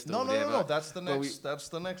your list No, over no, there, no, no. but- That's the but next. That's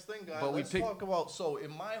the next thing, guys. but we Let's pick- talk about. So,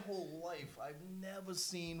 in my whole life, I've never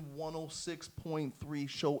seen 106.3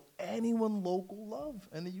 show anyone local love,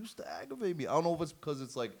 and it used to aggravate me. I don't know if it's because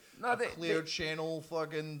it's like No, a they- clear they- channel.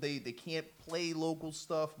 Fucking, they can't play local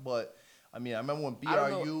stuff, but. I mean, I remember when I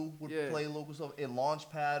don't know- BRU would yeah. play local stuff in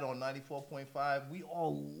Launchpad on 94.5. We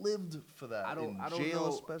all lived for that. I don't in know. jail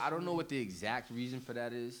especially. I don't know what the exact reason for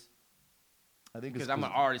that is. I think it's Because I'm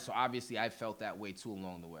an artist, so obviously I felt that way too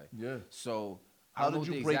along the way. Yeah. So I How don't know did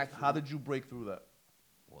what you the break? exact- How did you break through that?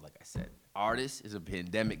 Well, like I said, artists is a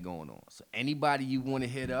pandemic going on. So anybody you want to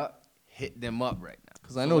hit up, hit them up right now.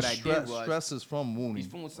 Because I So know what did was- Stress is from Mooney. He's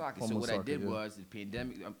from Woonsocket. From So what I Woonsocket, did yeah. was the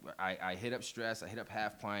pandemic. I hit up Stress. I hit up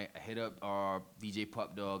Half Pint. I hit up DJ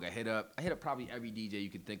Pup Dog. I hit up probably every DJ you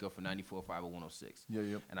can think of for 94.5 or 106. Yeah,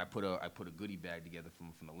 yeah. And I put a goodie bag together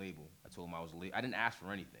from the label. I told him I was I didn't ask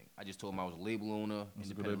for anything. I just told him I was a label owner, That's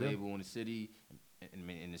a good independent idea. label in the city,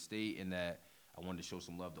 in the state, and that I wanted to show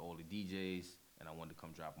some love to all the DJs, and I wanted to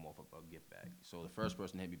come drop them off a gift bag. So the first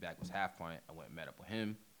person to hit me back was Half Pint. I went and met up with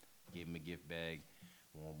him, gave him a gift bag.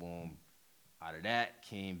 Boom, boom. Out of that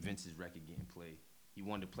came Vince's record getting played. He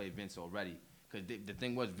wanted to play Vince already. Because the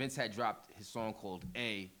thing was, Vince had dropped his song called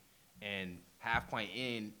A, and Half Pint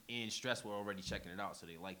and Stress were already checking it out, so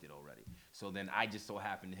they liked it already. So then I just so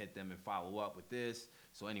happened to hit them and follow up with this.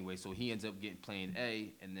 So anyway, so he ends up playing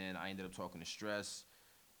A, and then I ended up talking to Stress,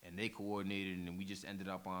 and they coordinated, and then we just ended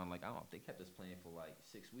up on, like, I don't know, they kept us playing for like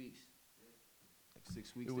 6 weeks. Like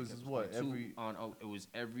 6 weeks. It they was kept us what, playing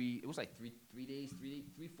it was like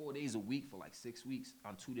 4 days a week for like 6 weeks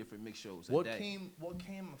on 2 different mix shows a day. What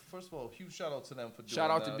came first of all, huge shout out to them for doing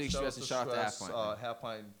Shout out that. to Big Stress and shout out to Half Pint. Half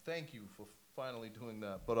Pint, thank you for finally doing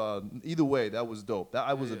that. But either way, that was dope.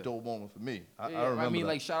 That was a Yeah. dope moment for me. I Yeah, remember I mean, that.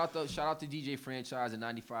 like shout out to DJ Franchise and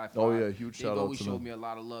 95.5. Oh, yeah, huge They've shout out always to showed them. me a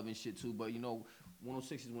lot of love and shit too. But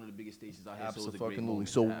 106 is one of the biggest stations out here, so it was a great Absolutely. moment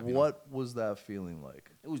to So have, you know? what was that feeling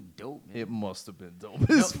like? It was dope, man. It must have been dope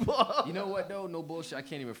as fuck. You know what though? No bullshit. I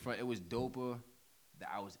can't even front. It was doper that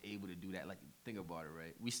I was able to do that. Like, think about it,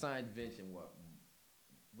 right? We signed Vince and what?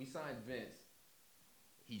 We signed Vince.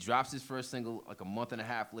 He drops his first single like a month and a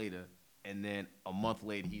half later, and then a month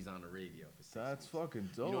later he's on the radio for 6 That's months. fucking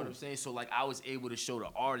dope. You know what I'm saying? So like I was able to show the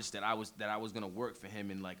artist that I was gonna work for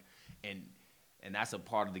him and that's a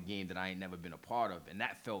part of the game that I ain't never been a part of, and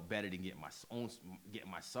that felt better than getting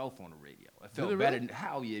myself on the radio. It felt it better really? than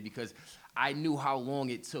hell yeah, because I knew how long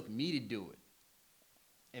it took me to do it,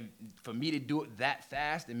 and for me to do it that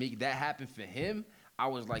fast and make that happen for him, I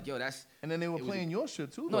was like, yo, that's. And then they were it was- playing your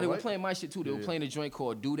shit too. No, though, they were right? playing my shit too. They Yeah, were yeah. playing a joint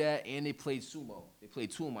called Do That, and they played Sumo. They played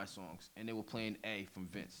 2 of my songs, and they were playing A from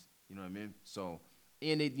Vince. You know what I mean? So,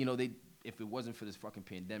 and they, if it wasn't for this fucking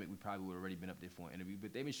pandemic, we probably would have already been up there for an interview.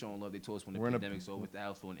 But they've been showing love. They told us when the We're in a- pandemic's over,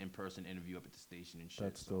 they'll throw an in-person interview up at the station and shit.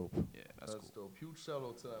 That's So, dope. Yeah, that's cool. dope. Huge shout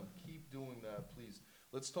out to them. Keep doing that, please.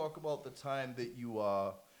 Let's talk about the time that you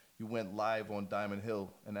went live on Diamond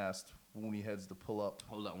Hill and asked Woony Heads to pull up.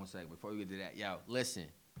 Hold up one second before we get to that. Yo, listen,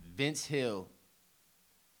 Vince Hill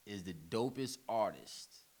is the dopest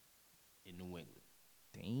artist in New England.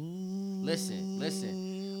 Damn.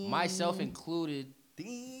 Listen, myself included.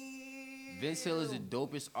 Vince Hill is the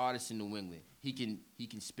dopest artist in New England. He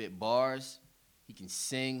can spit bars, he can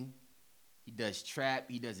sing, he does trap,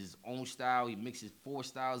 he does his own style, he mixes 4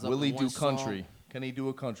 styles up Will he in one do country? song. Can he do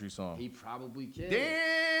a country song? He probably can.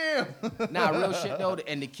 Damn. Nah, real shit though.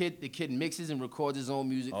 And the kid mixes and records his own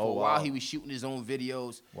music. Oh, For a while, wow. he was shooting his own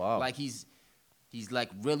videos. Wow. Like he's like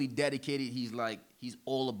really dedicated. He's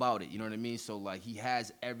all about it. You know what I mean? So like he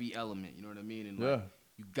has every element. You know what I mean? And like, Yeah.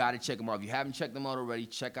 you gotta check him out. If you haven't checked him out already,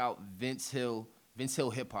 check out Vince Hill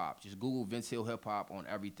Hip Hop. Just Google Vince Hill Hip Hop on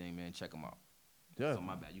everything, man. Check him out. Yeah. So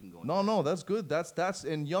my bad. You can go. No, that's good. That's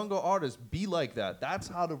and younger artists be like that. That's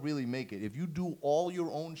how to really make it. If you do all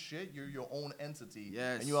your own shit, you're your own entity.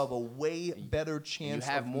 Yes. And you have a way better And chance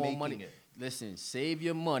you have of more making money. it. Listen, save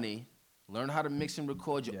your money. Learn how to mix and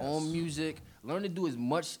record your Yes. own music. Learn to do as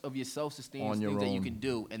much of your self-sustaining On your things that you own. can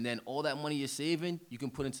do. And then all that money you're saving, you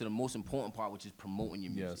can put into the most important part, which is promoting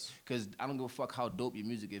your music. Yes. Because I don't give a fuck how dope your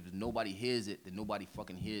music is. If nobody hears it, then nobody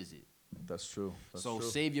fucking hears it. That's true. That's So true.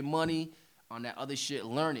 save your money on that other shit.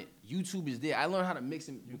 Learn it. YouTube is there. I learned how to mix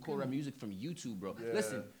and record rap music from YouTube, bro. Yeah.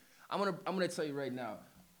 Listen, I'm gonna tell you right now.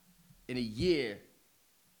 In a year,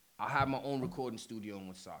 I'll have my own recording studio in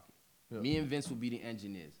Woonsocket. Yeah. Me and Vince will be the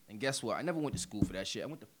engineers. And guess what? I never went to school for that shit. I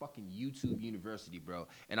went to fucking YouTube University, bro.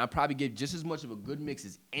 And I probably get just as much of a good mix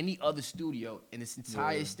as any other studio in this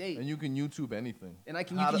entire Yeah. state. And you can YouTube anything. And I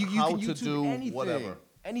can How you to- can how YouTube to do anything. whatever.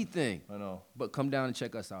 Anything. I know. But come down and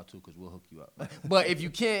check us out too, because we'll hook you up. But if you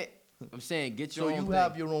can't, I'm saying get So your own you thing.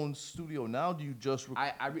 have your own studio now? Do you just?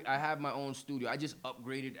 I have my own studio. I just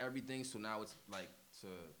upgraded everything, so now it's like to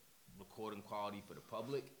recording quality for the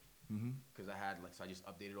public. Because I just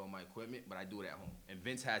updated all my equipment, but I do it at home. And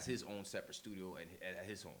Vince has his own separate studio at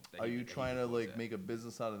his home. Are you trying to like make a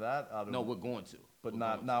business out of that? No, we're going to. But We're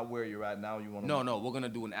not going not where you're at now. You want to? No, we're gonna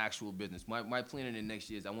do an actual business. My plan in the next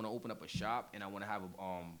year is I want to open up a shop and I want to have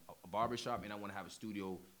a barber shop and I want to have a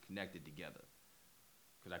studio connected together.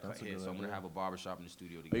 Because I cut That's a hair, good so I'm gonna idea. have a barber shop and a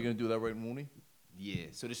studio Are together. you gonna do that right, Mooney? Yeah.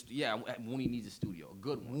 So Mooney needs a studio, a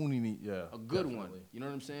good one. Mooney need A good one. You know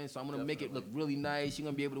what I'm saying? So I'm gonna make it look really nice.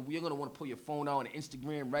 You're gonna want to pull your phone out on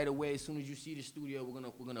Instagram right away. As soon as you see the studio, we're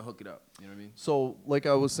gonna hook it up. You know what I mean? So, like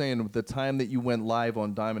I was saying, the time that you went live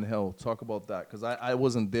on Diamond Hill, talk about that, because I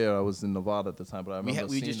wasn't there. I was in Nevada at the time, but I remember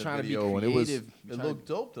we seeing just the trying to be video, and it was creative. We it trying looked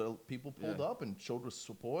dope. The people pulled Yeah. up and showed us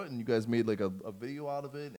support, and you guys made like a video out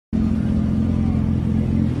of it.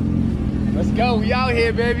 Let's go. We out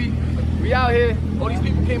here, baby. We out here. All these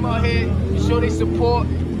people came out here to show their support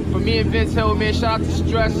for me and Vince Hill, man. Shout out to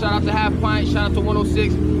Stress. Shout out to Half Pint. Shout out to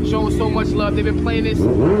 106. Showing so much love. They've been playing this on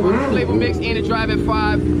the Flavor Mix and the Drive at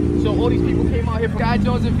 5. So all these people came out here for Guy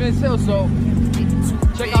Jones and Vince Hill. So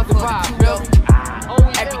check out the vibe, feel me?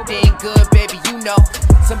 Always Everything good, baby, you know.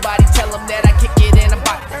 Somebody tell them that I kick it in a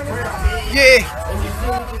box.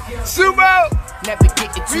 Yeah. Sumo. Never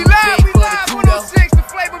get it too We live. big We for the live. kudo. 106. The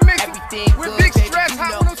Flavor Mix. Everything With good, Big baby, Stress. you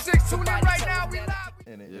Hot know. 106. Tune in Somebody right tell now. them We that live.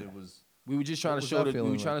 And it was We were just trying What to was show that we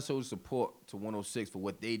feeling were trying like? to show support to 106 for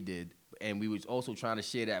what they did, and we was also trying to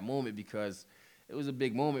share that moment because it was a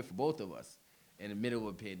big moment for both of us in the middle of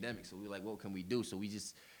a pandemic. So we were like, what can we do? So we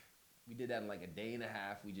did that in like a day and a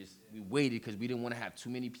half. We waited because we didn't want to have too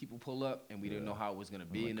many people pull up, and we didn't know how it was gonna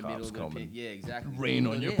be the in the middle cops of the coming. pandemic. Yeah, exactly. Rain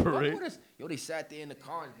on your parade. Fuck with us. Yo, they sat there in the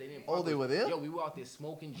car. And they didn't. Oh, fuck they with were us. there? Yo, we were out there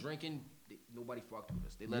smoking, drinking. Nobody fucked with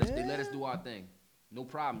us. They let us do our thing. No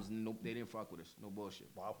problems. No, they didn't fuck with us. No bullshit.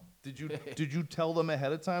 wow. Did you tell them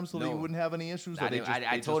ahead of time so that you No. wouldn't have any issues? Or I, they didn't-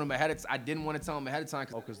 just, I told them ahead of I didn't want to tell them ahead of time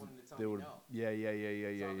Oh, because because they would. Yeah.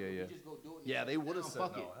 Yeah, they would have said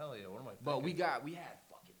fuck no. it. Hell yeah. What am I? But we had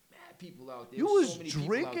fucking mad people out there. You There was was so many people out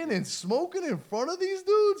drinking there. and smoking in front of these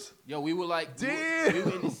dudes? Yo, we were like, Damn. we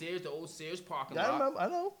were in the Sears, the old Sears parking Yeah, I lot. remember. I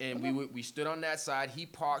know. And we stood on that side. He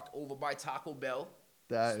parked over by Taco Bell.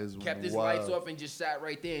 That is Kept his wild. lights off and just sat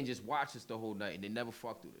right there and just watched us the whole night. And they never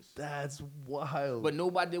fucked with us. That's wild. But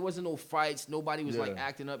there wasn't no fights. Nobody was like Yeah.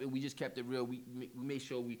 acting up, and we just kept it real. We made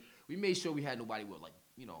sure we had nobody with like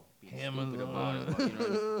being Hammers stupid on. about it,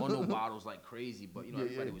 but, or no bottles like crazy. But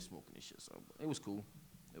everybody yeah. was smoking this shit, so it was cool.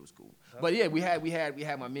 It was cool. But yeah, we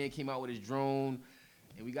had my man came out with his drone,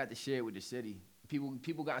 and we got to share it with the city.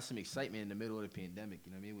 People got some excitement in the middle of the pandemic.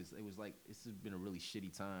 You know what I mean? It was like this has been a really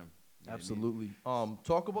shitty time. You know what I mean? Absolutely.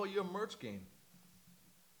 Talk about your merch game.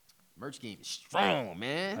 Merch game is strong,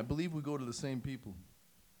 man. I believe we go to the same people.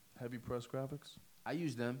 Heavy Press Graphics. I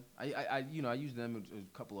use them. I use them and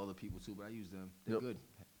a couple other people too, but I use them. They're Yep. good.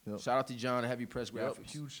 Yep. Shout out to John at Heavy Press Yep, Graphics.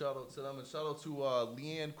 huge shout out to them, and shout out to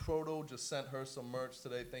Leanne Croto. Just sent her some merch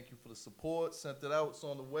today. Thank you for the support. Sent it out. It's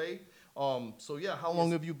on the way. So yeah, how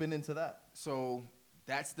long have you been into that? So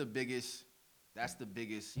that's the biggest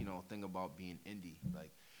thing about being indie.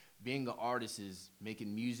 Like being an artist is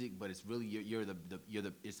making music, but it's really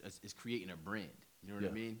it's creating a brand. You know what I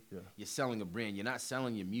Yeah, mean? yeah. You're selling a brand. You're not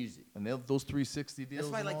selling your music. And they have those 360 deals.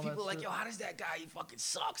 That's why and like all people that are like, shit? yo, how does that guy? He fucking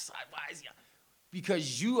sucks. Why is he?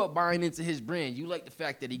 Because you are buying into his brand. You like the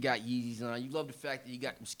fact that he got Yeezys on. You love the fact that he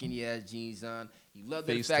got them skinny ass jeans on. You love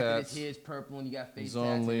the Face fact that tats. his hair's purple and he got face He's tats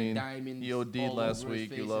on and lean. diamonds. He OD'd all last over his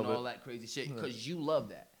week. You face love and all it. that crazy shit. Because you love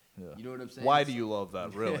that. Yeah. You know what I'm saying? Why do you love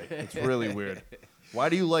that? Really, it's really weird. Why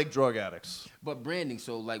do you like drug addicts? But branding,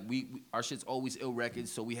 so like we our shit's always ill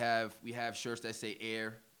records. So we have shirts that say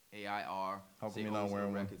Air, AIR. How come say you're not always wearing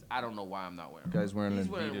Ill one? Records. I don't know why I'm not wearing one. Guy's wearing He's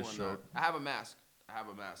an wearing Adidas one now. shirt. I have a mask.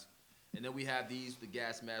 And then we have the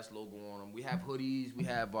gas mask logo on them. We have hoodies. We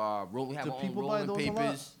have Do our own people buy rolling those a lot?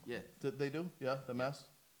 papers. Yeah, They do? Yeah, the mask.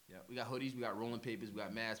 yeah. We got hoodies. We got rolling papers. We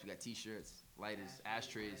got masks. We got T-shirts, lighters,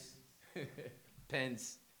 ashtrays,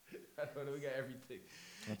 pens. I don't know. We got everything.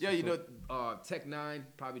 Tech Nine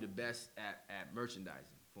probably the best at merchandising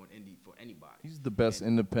for an indie for anybody. He's the best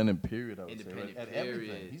independent period. I would Independent say, right? At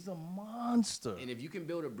everything. period. He's a monster. And if you can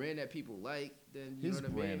build a brand that people like, then you His know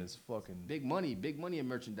what I mean. brand is fucking. Big money in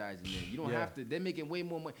merchandising. Man. You don't Yeah. have to. They're making way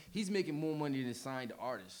more money. He's making more money than signed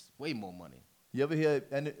artists. Way more money. You ever hear?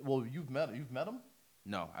 Well, you've met him.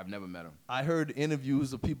 No, I've never met him. I heard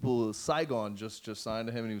interviews of people. Saigon just signed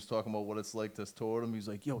to him, and he was talking about what it's like to tour him. He was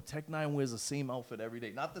like, "Yo, Tech Nine wears the same outfit every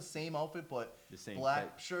day. Not the same outfit, but The same black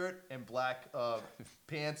type. shirt and black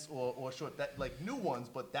pants or short. That like new ones,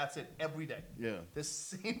 but that's it every day. Yeah. The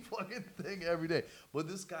same fucking thing every day. But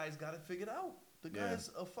this guy's got it figured out. The Yeah. guy's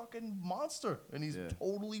a fucking monster, and he's Yeah.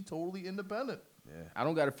 totally independent. Yeah, I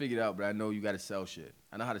don't got to figure it out, but I know you got to sell shit.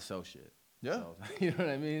 I know how to sell shit. Yeah. So, you know what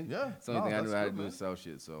I mean? Yeah. It's the only No, thing I that's know how to good, do man. is sell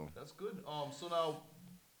shit. So That's good. So now,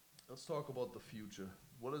 let's talk about the future.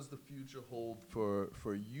 What does the future hold for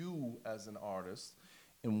you as an artist,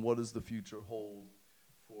 and what does the future hold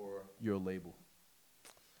for your label?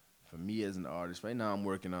 for me as an artist, right now I'm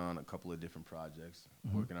working on a couple of different projects.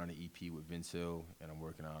 I'm working on an EP with Vince Hill, and I'm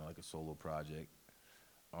working on like a solo project.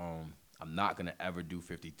 I'm not gonna ever do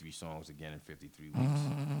 53 songs again in 53 weeks,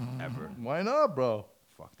 ever. Why not, bro?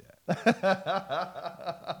 Fuck that.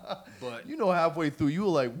 But You know, halfway through, you were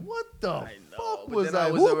like, "What the I know, fuck but was then that?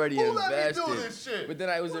 I was Who already let me invested. do this shit?" But then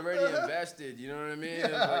I was What already the heck? invested. You know what I mean? It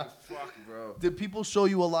was like, fuck, bro. Did people show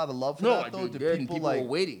you a lot of love for No, that I though? did. Did And people people like were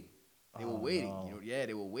waiting. They were Oh, waiting. no. You know, yeah,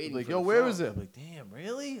 they were waiting. like, for yo, the where song. is it? I'm like, damn,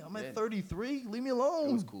 really? I'm Yeah. at 33. Leave me It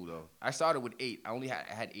alone. was cool though. I started with 8. I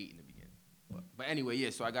had 8 in the beginning. But anyway, yeah.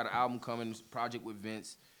 So I got an album coming, project with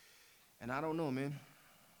Vince, and I don't know, man.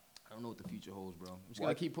 I don't know what the future holds, bro. I'm just gonna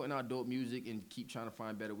What? keep putting out dope music and keep trying to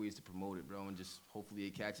find better ways to promote it, bro, and just hopefully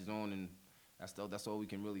it catches on, and that's all we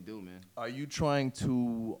can really do, man. Are you trying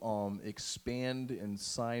to expand and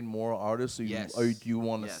sign more artists? Or Yes. Or do you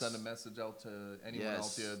want to Yes. send a message out to anyone out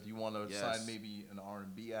Yes. there? Do you want to Yes. sign maybe an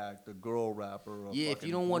R&B act, a girl rapper? A Yeah, if you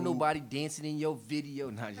fucking don't want group? nobody dancing in your video,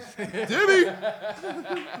 nah, just Did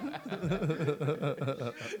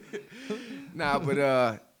nah, but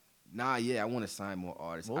yeah, I want to sign more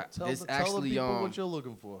artists. Well, tell There's the actually people what you're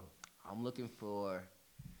looking for. I'm looking for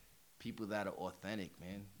people that are authentic,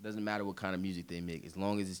 man. Doesn't matter what kind of music they make, as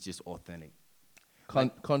long as it's just authentic.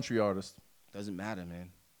 Country artist. Doesn't matter, man.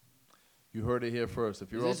 You heard it here first.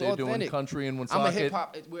 If you're out It's there doing authentic. country in I'm a Woonsocket, hip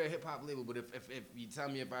hop. We're a hip hop label, but if you tell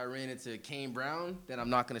me if I ran into Kane Brown, then I'm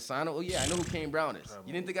not gonna sign it. Oh yeah, I know who Kane Brown is.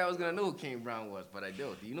 You didn't think I was gonna know who Kane Brown was, but I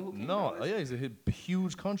do. Do you know who Kane no, Brown is? yeah, he's a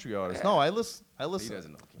huge country artist. No, I listen. He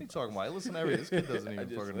doesn't know. What are you talking about? I listen to everything. This kid doesn't even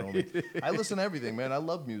just- fucking know me. I listen to everything, man. I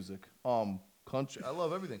love music. Country. I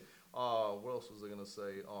love everything. What else was I gonna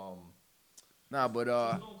say? Nah, but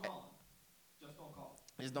Don't call him. Just don't call him.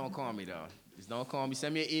 just don't call me though. Just don't call me.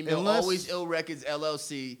 Send me an email. Unless-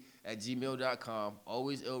 alwaysillrecordsllc@gmail.com.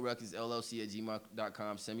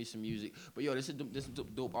 Alwaysillrecordsllc@gmail.com. Send me some music. But yo, this is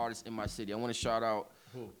dope artist in my city. I want to shout out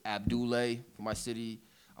Abdullah for my city.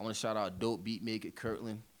 I want to shout out Dope Beatmaker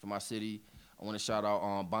Kirtland for my city. I want to shout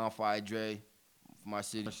out Bonfire Dre for my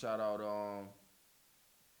city. I want to shout out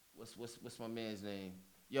what's my man's name?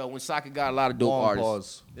 Yo, Woonsocket got a lot of dope Long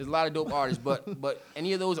artists. pause. There's a lot of dope artists, but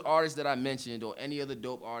any of those artists that I mentioned or any other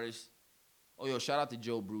dope artists. Oh, yo, shout out to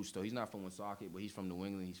Joe Bruce, though. He's not from Woonsocket, but he's from New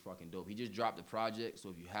England. He's fucking dope. He just dropped the project, so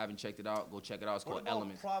if you haven't checked it out, go check it out. It's What called about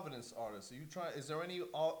Elements. Providence artists? Are you trying? Is there any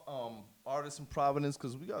artists in Providence?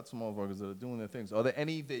 Because we got some motherfuckers that are doing their things. Are there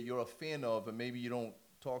any that you're a fan of, and maybe you don't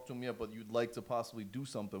talk to them yet, but you'd like to possibly do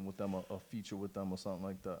something with them, a feature with them, or something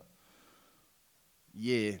like that?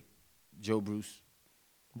 Yeah, Joe Bruce.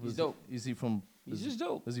 He's dope. Is he from? He's just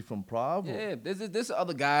dope. Is he from Prov? or- Yeah, there's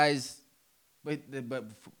other guys, but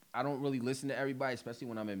I don't really listen to everybody, especially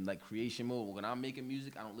when I'm in like creation mode. When I'm making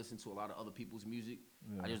music, I don't listen to a lot of other people's music.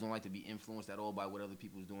 I just don't like to be influenced at all by what other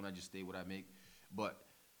people's doing. I just stay what I make. But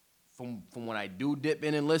from when I do dip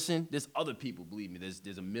in and listen, there's other people. Believe me,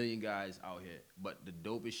 there's a million guys out here. But the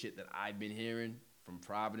dopest shit that I've been hearing from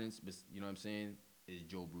Providence, you know what I'm saying, is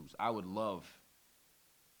Joe Bruce. I would love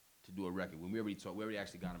to do a record. When we already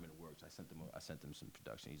actually got him in the works. I sent him some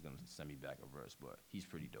production. He's gonna send me back a verse, but he's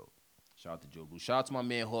pretty dope. Shout out to Joe Bruce. Shout out to my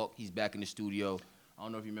man Hawk. He's back in the studio. I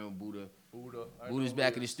don't know if you remember Buddha. Buddha's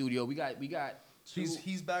back in the studio. We got two,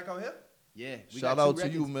 He's back out here. yeah. We Shout got two out to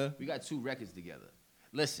you, records. man. We got 2 records together.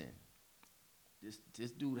 Listen,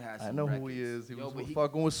 this dude has some I know records. who he is. He Yo, was but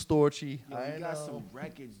fucking with Storchy. Yo, I he got know. some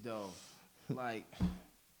records though. Like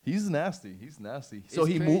He's nasty. He's nasty. So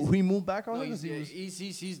It's he crazy. moved. He moved back out no, here. 'Cause he was-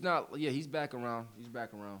 he's not. Yeah, he's back around. He's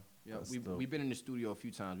back around. Yeah, That's we've dope. been in the studio a few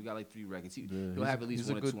times. We got like 3 records. Yeah, He'll have at least he's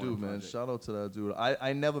one a or good 2 on the dude, man. project. Shout out to that dude.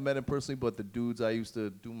 I never met him personally, but the dudes I used to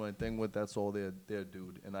do my thing with, that's all their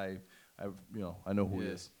dude, and I know who he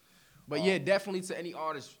Yeah. is. But yeah, definitely to any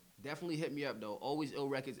artist, definitely hit me up though. Always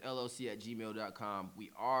illrecordsllc@gmail.com.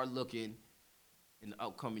 We are looking in the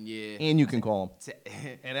upcoming year And you can call him to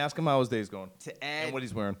and ask him how his day's going to add and what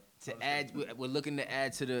he's wearing. to add. We're looking to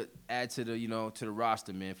add to the to the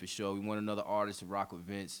roster, man, for sure. We want another artist to rock with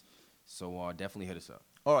Vince. So definitely hit us up.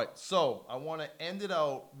 All right, so I want to end it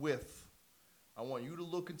out with, I want you to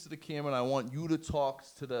look into the camera, and I want you to talk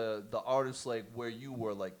to the artist like where you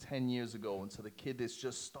were like 10 years ago, and to the kid that's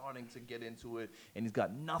just starting to get into it, and he's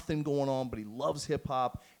got nothing going on, but he loves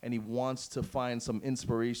hip-hop, and he wants to find some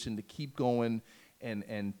inspiration to keep going,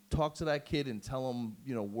 and talk to that kid and tell him,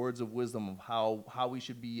 you know, words of wisdom of how we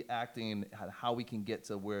should be acting and how we can get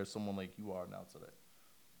to where someone like you are now today.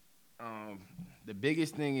 The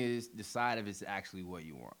biggest thing is decide if it's actually what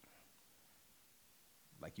you want.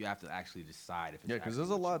 Like, you have to actually decide if it's Yeah, because there's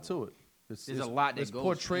a lot to it. There's a lot that it's goes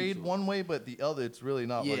portrayed into it. one way, but the other, it's really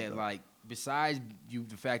not like Yeah, that. like, besides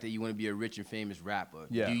the fact that you want to be a rich and famous rapper,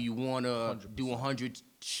 Yeah. do you want to 100%. do 100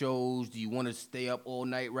 shows? Do you want to stay up all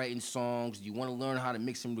night writing songs? Do you want to learn how to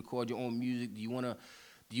mix and record your own music? Do you want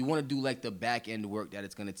to do like the back end work that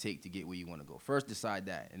it's gonna take to get where you want to go? First, decide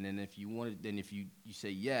that, and then if you want to, then if you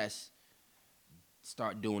say yes,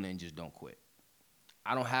 start doing it and just don't quit.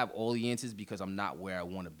 I don't have all the answers because I'm not where I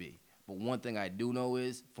want to be. But one thing I do know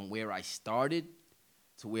is from where I started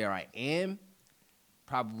to where I am,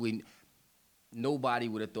 probably nobody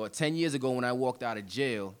would have thought 10 years ago when I walked out of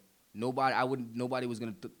jail, nobody was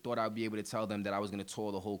gonna thought I'd be able to tell them that I was gonna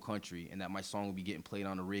tour the whole country and that my song would be getting played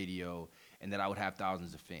on the radio and that I would have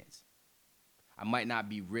thousands of fans. I might not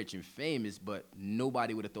be rich and famous, but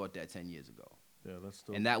nobody would have thought that 10 years ago. Yeah, that's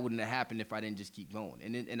still. And that wouldn't have happened if I didn't just keep going.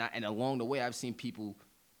 And along the way, I've seen people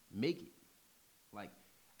make it. Like,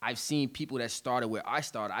 I've seen people that started where I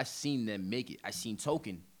started. I've seen them make it. I seen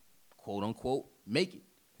Token, quote unquote, make it.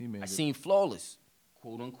 He made I it. seen Flawless,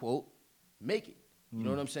 quote unquote, make it. You know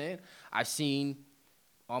what I'm saying? I've seen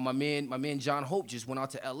my man John Hope just went out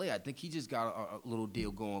to LA. I think he just got a little deal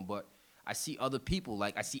going. But I see other people,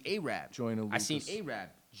 like I see A-Rab. Joyner I seen Lucas. A-Rab,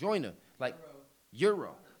 Joyner, like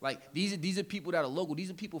Euro. Like, these are people that are local. These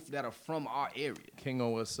are people that are from our area. King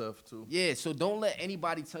OSF too. Yeah, so don't let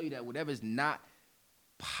anybody tell you that whatever's not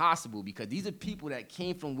possible, because these are people that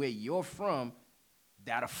came from where you're from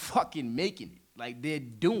that are fucking making it. Like, they're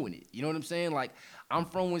doing it. You know what I'm saying? Like, I'm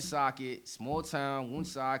from Woonsocket, small town,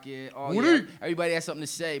 Woonsocket. Oh, yeah, everybody has something to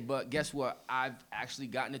say, but guess what? I've actually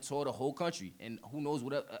gotten to tour the whole country, and who knows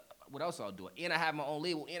what else I'll do. And I have my own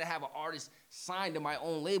label, and I have an artist signed to my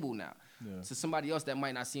own label now. Yeah. To somebody else, that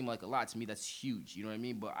might not seem like a lot. To me, that's huge. You know what I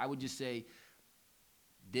mean? But I would just say,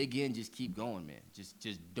 dig in, just keep going, man.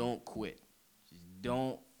 Just don't quit. Just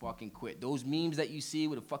don't fucking quit. Those memes that you see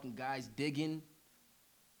with the fucking guys digging,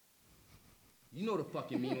 you know the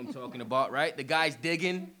fucking meme I'm talking about, right? The guy's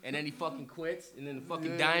digging, and then he fucking quits, and then the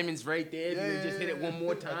fucking diamond's right there. If you just hit it one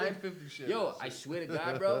more time. Yo, I swear to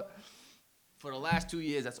God, bro. For the last 2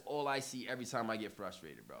 years, that's all I see every time I get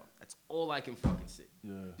frustrated, bro. That's all I can fucking see.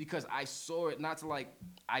 Yeah. Because I saw it, not to like,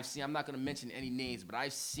 I'm not gonna mention any names, but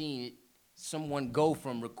I've seen it, someone go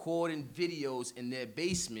from recording videos in their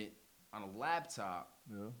basement on a laptop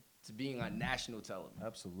to being on national television.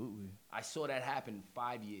 Absolutely. I saw that happen in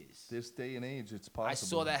 5 years. This day and age, it's possible. I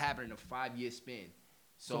saw that happen in a 5-year span.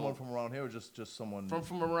 So Someone from around here, or just someone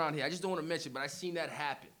from around here. I just don't want to mention, but I seen that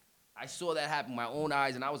happen. I saw that happen with my own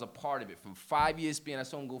eyes, and I was a part of it. From 5 years span, I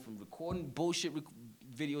saw them go from recording bullshit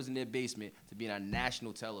videos in their basement to being on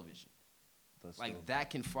national television. That's Like, dope. that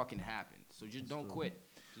can fucking happen. So just don't quit.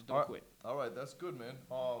 Just All don't right. quit. All right, that's good, man.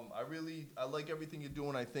 I like everything you're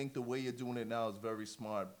doing. I think the way you're doing it now is very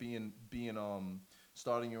smart.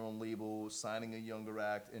 Starting your own label, signing a younger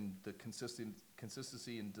act, and the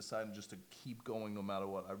consistency and deciding just to keep going no matter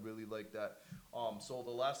what. I really like that. So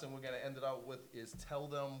the last thing we're gonna end it out with is tell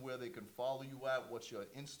them where they can follow you at. What's your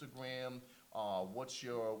Instagram?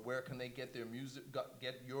 Where can they get their music?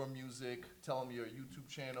 Get your music. Tell them your YouTube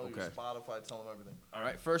channel, your Okay. Spotify. Tell them everything. All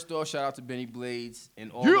right. First off, shout out to Benny Blades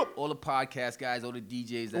and all the podcast guys, all the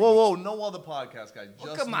DJs. Whoa, no other podcast guys.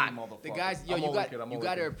 Well, Just come me, on, motherfucker. the guys. Yo, I'm you only got kidding, I'm you only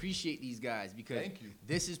got to kidding. appreciate these guys because Thank you.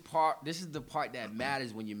 this is the part that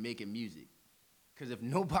matters when you're making music. Because if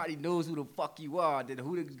nobody knows who the fuck you are, then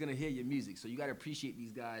who is gonna hear your music? So you got to appreciate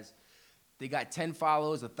these guys. They got 10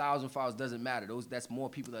 followers, 1,000 followers, doesn't matter. That's more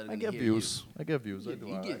people that are I gonna get hear views. I get views. You. I do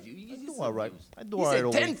You all get right. views. You I get do some all right. views. I do He all right. said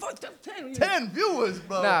over 10, here. fuck, 10. 10 viewers,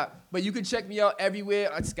 bro. Nah, but you can check me out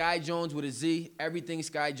everywhere on Sky Jones with a Z. Everything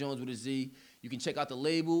Sky Jones with a Z. You can check out the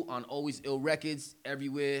label on Always Ill Records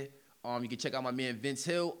everywhere. You can check out my man Vince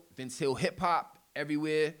Hill Hip Hop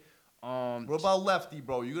everywhere. What about Lefty,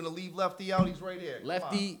 bro? You gonna leave Lefty out? He's right here. Come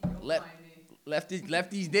on.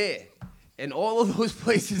 Lefty's there. And all of those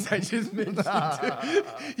places I just mentioned,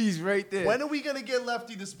 he's right there. When are we gonna get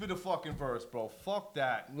Lefty to spit a fucking verse, bro? Fuck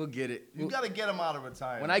that. We'll get it. You gotta get him out of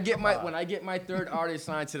retirement. When I get Come on. my third artist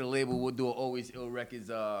signed to the label, we'll do an Always Ill Records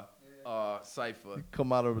cipher.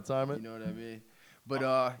 Come out of retirement. You know what I mean?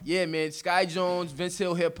 But yeah, man, Sky Jones, Vince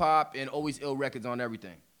Hill Hip Hop, and Always Ill Records on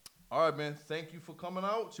everything. All right, man. Thank you for coming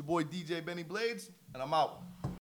out. It's your boy DJ Benny Blades, and I'm out.